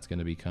guess that's going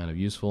to be kind of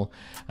useful.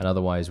 And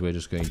otherwise, we're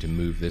just going to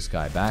move this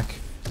guy back.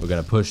 We're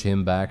going to push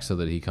him back so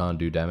that he can't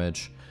do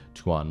damage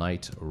to our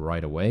knight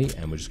right away.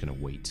 And we're just going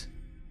to wait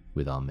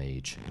with our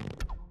mage.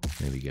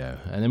 There we go.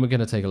 And then we're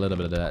going to take a little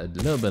bit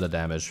of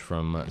damage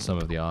from some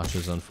of the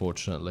archers,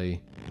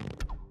 unfortunately.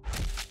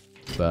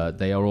 But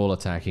they are all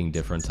attacking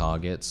different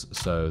targets,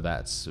 so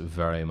that's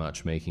very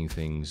much making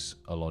things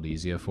a lot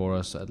easier for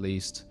us, at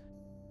least.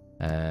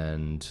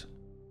 And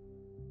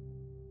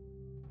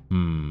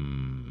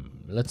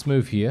let's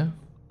move here,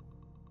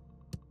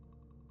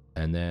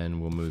 and then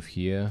we'll move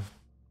here,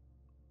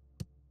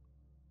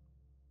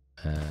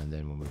 and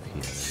then we'll move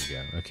here.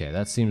 There we go. Okay,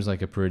 that seems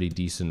like a pretty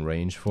decent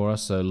range for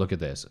us. So look at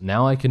this.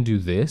 Now I can do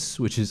this,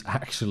 which is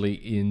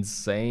actually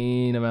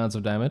insane amounts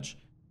of damage.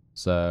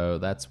 So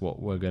that's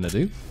what we're gonna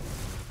do.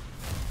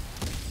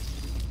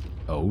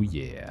 Oh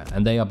yeah.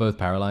 And they are both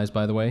paralyzed,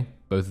 by the way.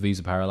 Both of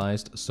these are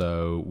paralyzed,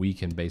 so we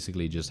can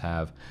basically just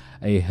have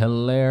a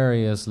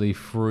hilariously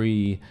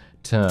free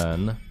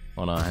turn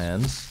on our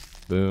hands.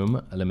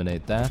 Boom.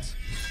 Eliminate that.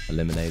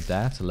 Eliminate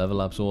that.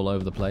 Level ups all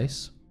over the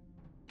place.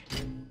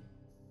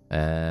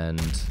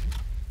 And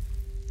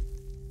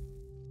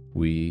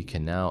we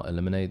can now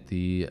eliminate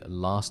the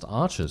last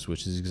archers,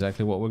 which is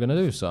exactly what we're going to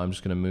do. So I'm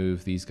just going to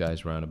move these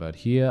guys around about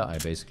here. I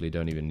basically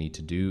don't even need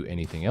to do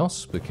anything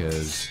else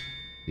because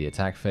the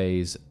attack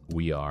phase,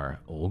 we are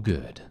all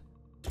good.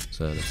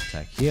 So let's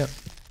attack here,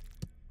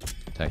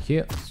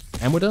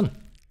 and we're done.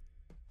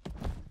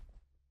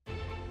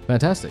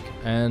 Fantastic.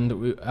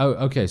 And oh,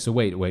 okay, so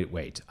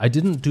wait. I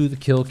didn't do the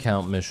kill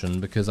count mission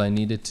because I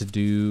needed to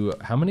do...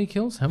 How many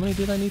kills? How many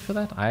did I need for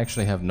that? I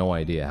actually have no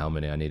idea how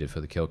many I needed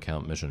for the kill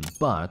count mission,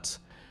 but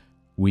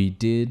we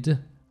did...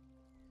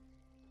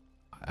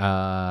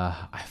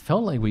 I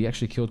felt like we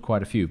actually killed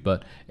quite a few,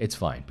 but it's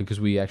fine because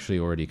we actually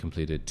already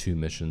completed 2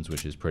 missions,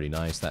 which is pretty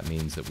nice. That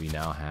means that we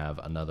now have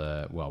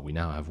another... Well, we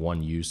now have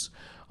 1 use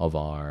of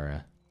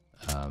our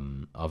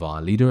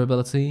leader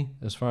ability,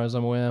 as far as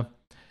I'm aware.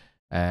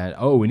 And,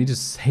 oh, we need to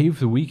save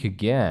the week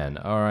again.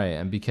 Alright,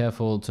 and be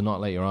careful to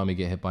not let your army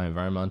get hit by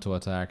environmental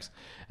attacks,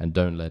 and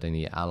don't let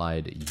any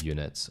allied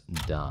units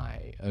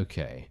die.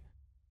 Okay,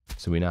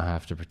 so we now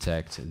have to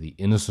protect the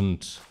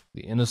innocent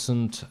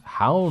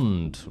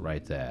hound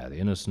right there, the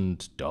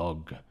innocent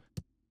dog.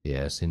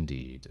 Yes,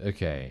 indeed.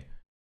 Okay,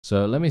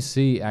 so let me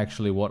see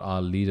actually what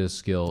our leader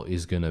skill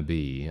is going to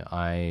be.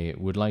 I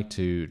would like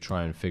to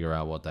try and figure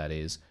out what that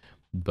is,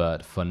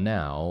 but for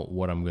now,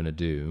 what I'm going to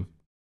do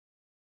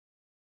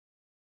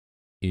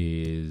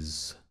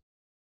is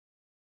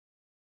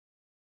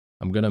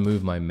I'm going to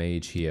move my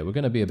mage here. We're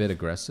going to be a bit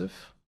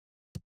aggressive.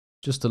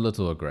 Just a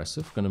little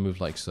aggressive. We're going to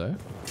move like so.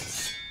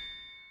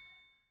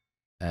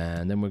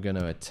 And then we're going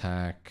to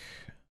attack,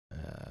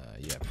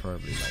 yeah,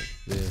 probably like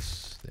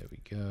this. There we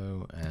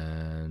go.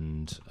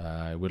 And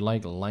I would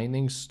like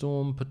Lightning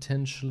Storm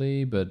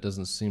potentially, but it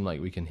doesn't seem like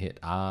we can hit...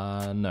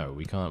 no,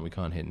 we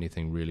can't hit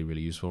anything really,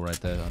 really useful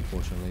right there,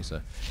 unfortunately. So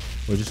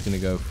we're just going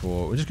to go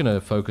for... We're just going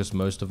to focus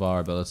most of our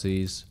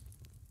abilities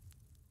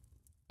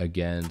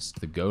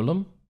against the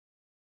golem.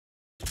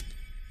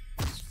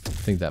 I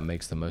think that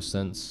makes the most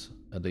sense,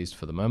 at least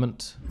for the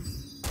moment.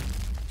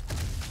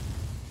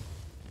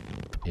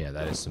 Yeah,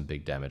 that is some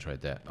big damage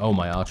right there. Oh,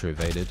 my archer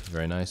evaded.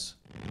 Very nice.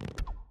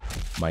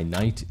 My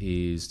knight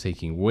is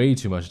taking way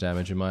too much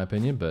damage in my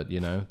opinion, but you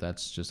know,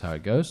 that's just how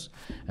it goes.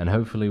 And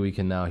hopefully we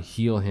can now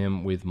heal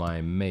him with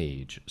my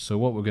mage. So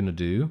what we're going to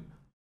do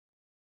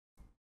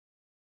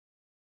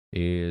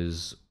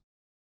is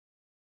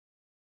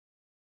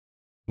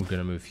we're going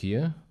to move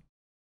here.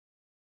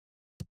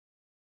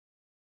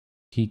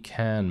 He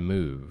can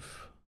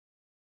move.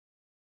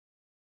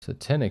 So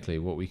technically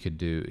what we could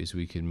do is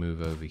we could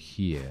move over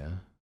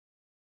here.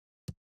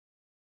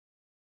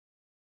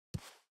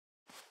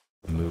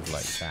 Move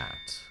like that.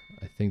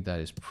 I think that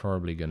is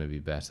probably going to be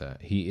better.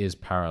 He is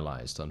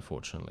paralyzed,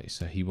 unfortunately,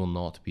 so he will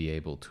not be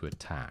able to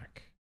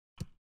attack.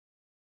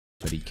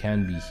 But he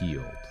can be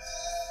healed.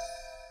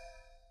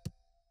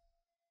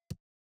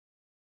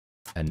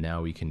 And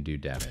now we can do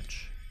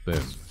damage.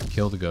 Boom.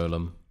 Kill the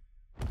golem.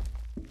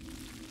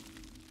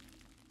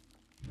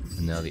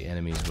 And now the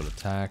enemies will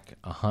attack.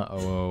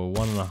 Oh,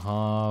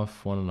 1.5,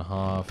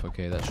 1.5.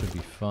 Okay, that should be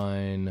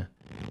fine.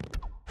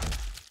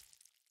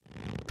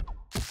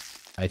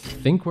 I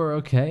think we're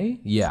okay.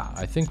 Yeah,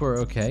 I think we're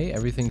okay.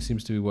 Everything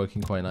seems to be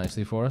working quite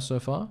nicely for us so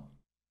far.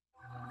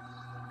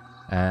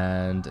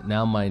 And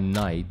now my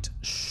knight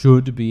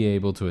should be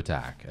able to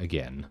attack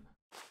again.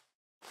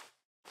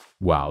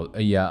 Wow.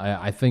 Yeah,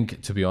 I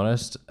think, to be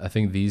honest, I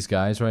think these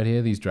guys right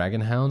here, these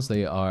dragon hounds,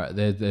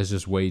 there's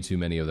just way too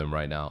many of them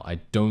right now. I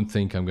don't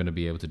think I'm going to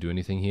be able to do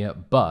anything here,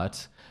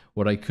 but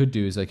what I could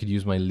do is I could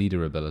use my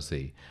leader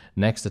ability.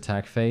 Next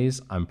attack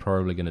phase, I'm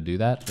probably going to do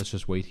that. Let's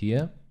just wait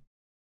here.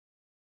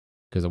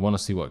 Because I want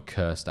to see what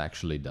Cursed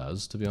actually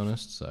does, to be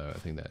honest. So I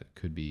think that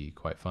could be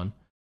quite fun.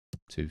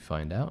 to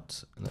find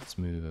out. Let's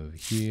move over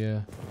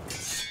here.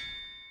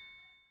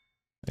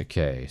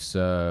 Okay,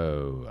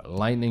 so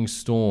lightning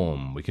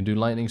storm. We can do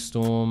lightning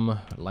storm.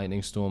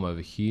 Lightning storm over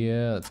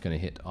here. That's going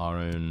to hit our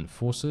own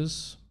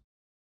forces.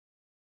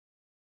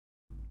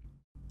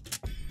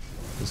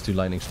 Let's do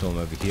lightning storm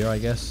over here, I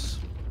guess.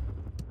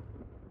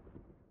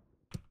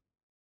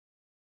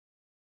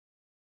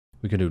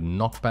 We can do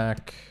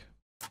knockback.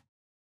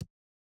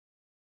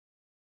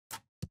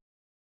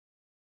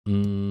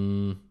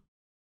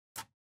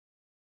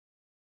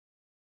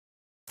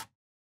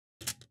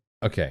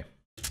 Okay.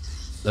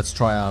 Let's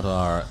try out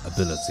our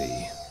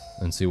ability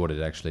and see what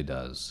it actually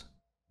does.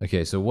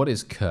 Okay, so what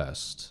is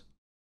cursed?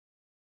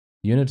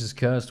 Unit is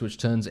cursed, which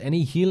turns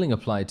any healing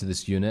applied to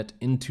this unit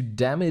into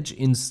damage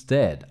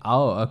instead.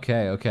 Oh,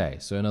 okay, okay.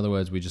 So in other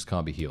words, we just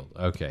can't be healed.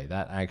 Okay,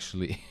 that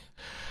actually...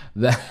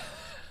 that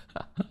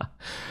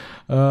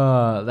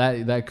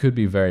that could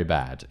be very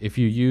bad. If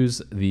you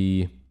use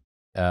the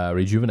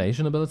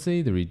rejuvenation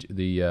ability,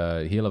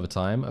 the heal over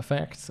time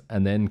effect,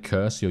 and then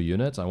curse your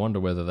unit, I wonder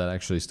whether that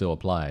actually still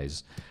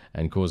applies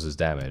and causes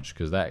damage,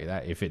 because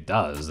that if it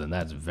does, then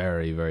that's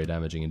very, very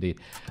damaging indeed.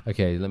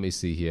 Okay, let me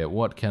see here.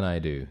 What can I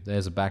do?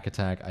 There's a back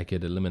attack. I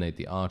could eliminate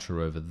the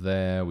archer over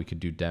there. We could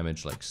do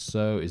damage like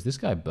so. Is this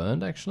guy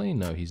burned, actually?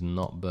 No, he's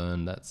not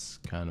burned. That's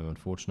kind of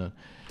unfortunate.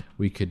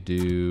 We could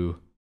do...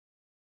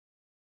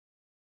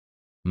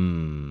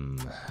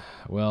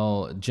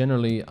 Well,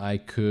 generally I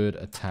could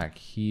attack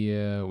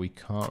here. We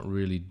can't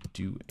really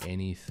do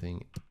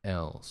anything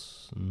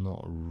else.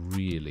 Not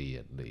really,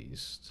 at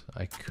least.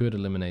 I could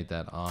eliminate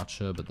that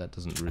archer, but that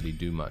doesn't really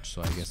do much,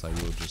 so I guess I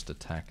will just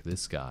attack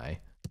this guy.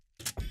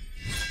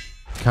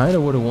 Kind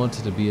of would have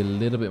wanted to be a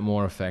little bit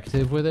more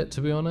effective with it,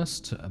 to be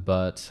honest,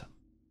 but,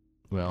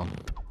 well...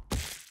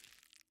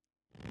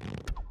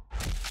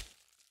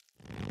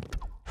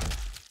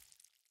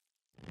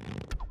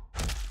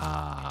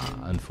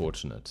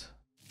 Unfortunate.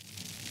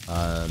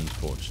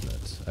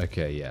 Unfortunate.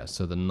 Okay, yeah,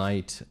 so the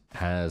knight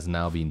has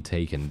now been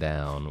taken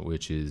down,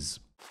 which is,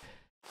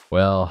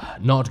 well,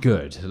 not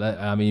good.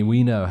 I mean,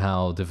 we know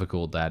how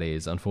difficult that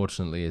is,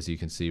 unfortunately, as you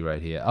can see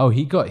right here. Oh,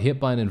 he got hit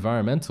by an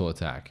environmental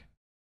attack.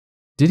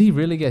 Did he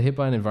really get hit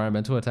by an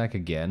environmental attack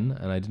again,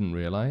 and I didn't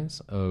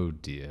realize? Oh,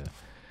 dear.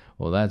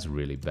 Well, that's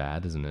really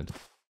bad, isn't it?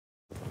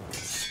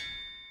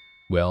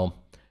 Well...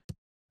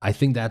 I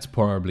think that's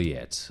probably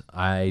it.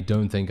 I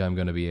don't think I'm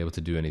going to be able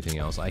to do anything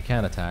else. I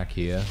can attack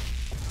here,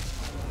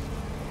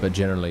 but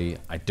generally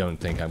I don't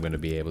think I'm going to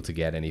be able to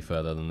get any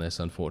further than this,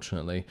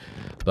 unfortunately.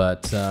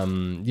 But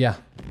yeah,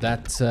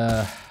 that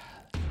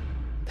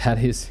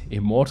is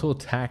Immortal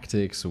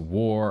Tactics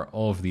War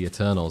of the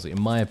Eternals. In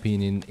my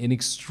opinion, an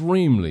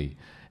extremely,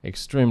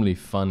 extremely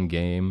fun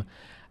game.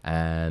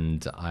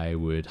 And I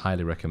would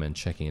highly recommend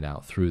checking it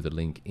out through the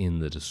link in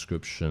the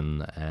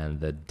description. And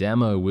the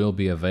demo will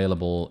be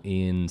available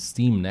in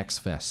Steam Next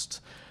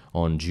Fest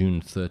on June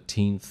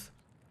 13th.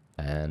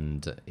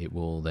 And it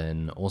will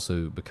then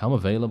also become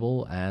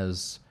available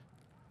as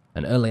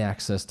an early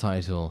access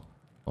title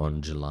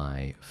on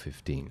July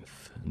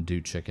 15th. Do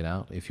check it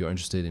out if you're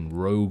interested in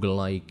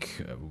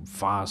roguelike,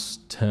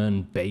 fast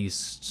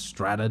turn-based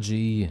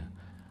strategy.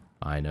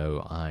 I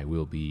know I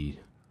will be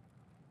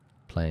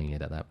playing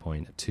it at that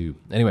point too.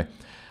 Anyway,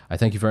 I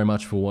thank you very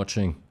much for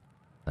watching,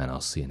 and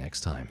I'll see you next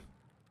time.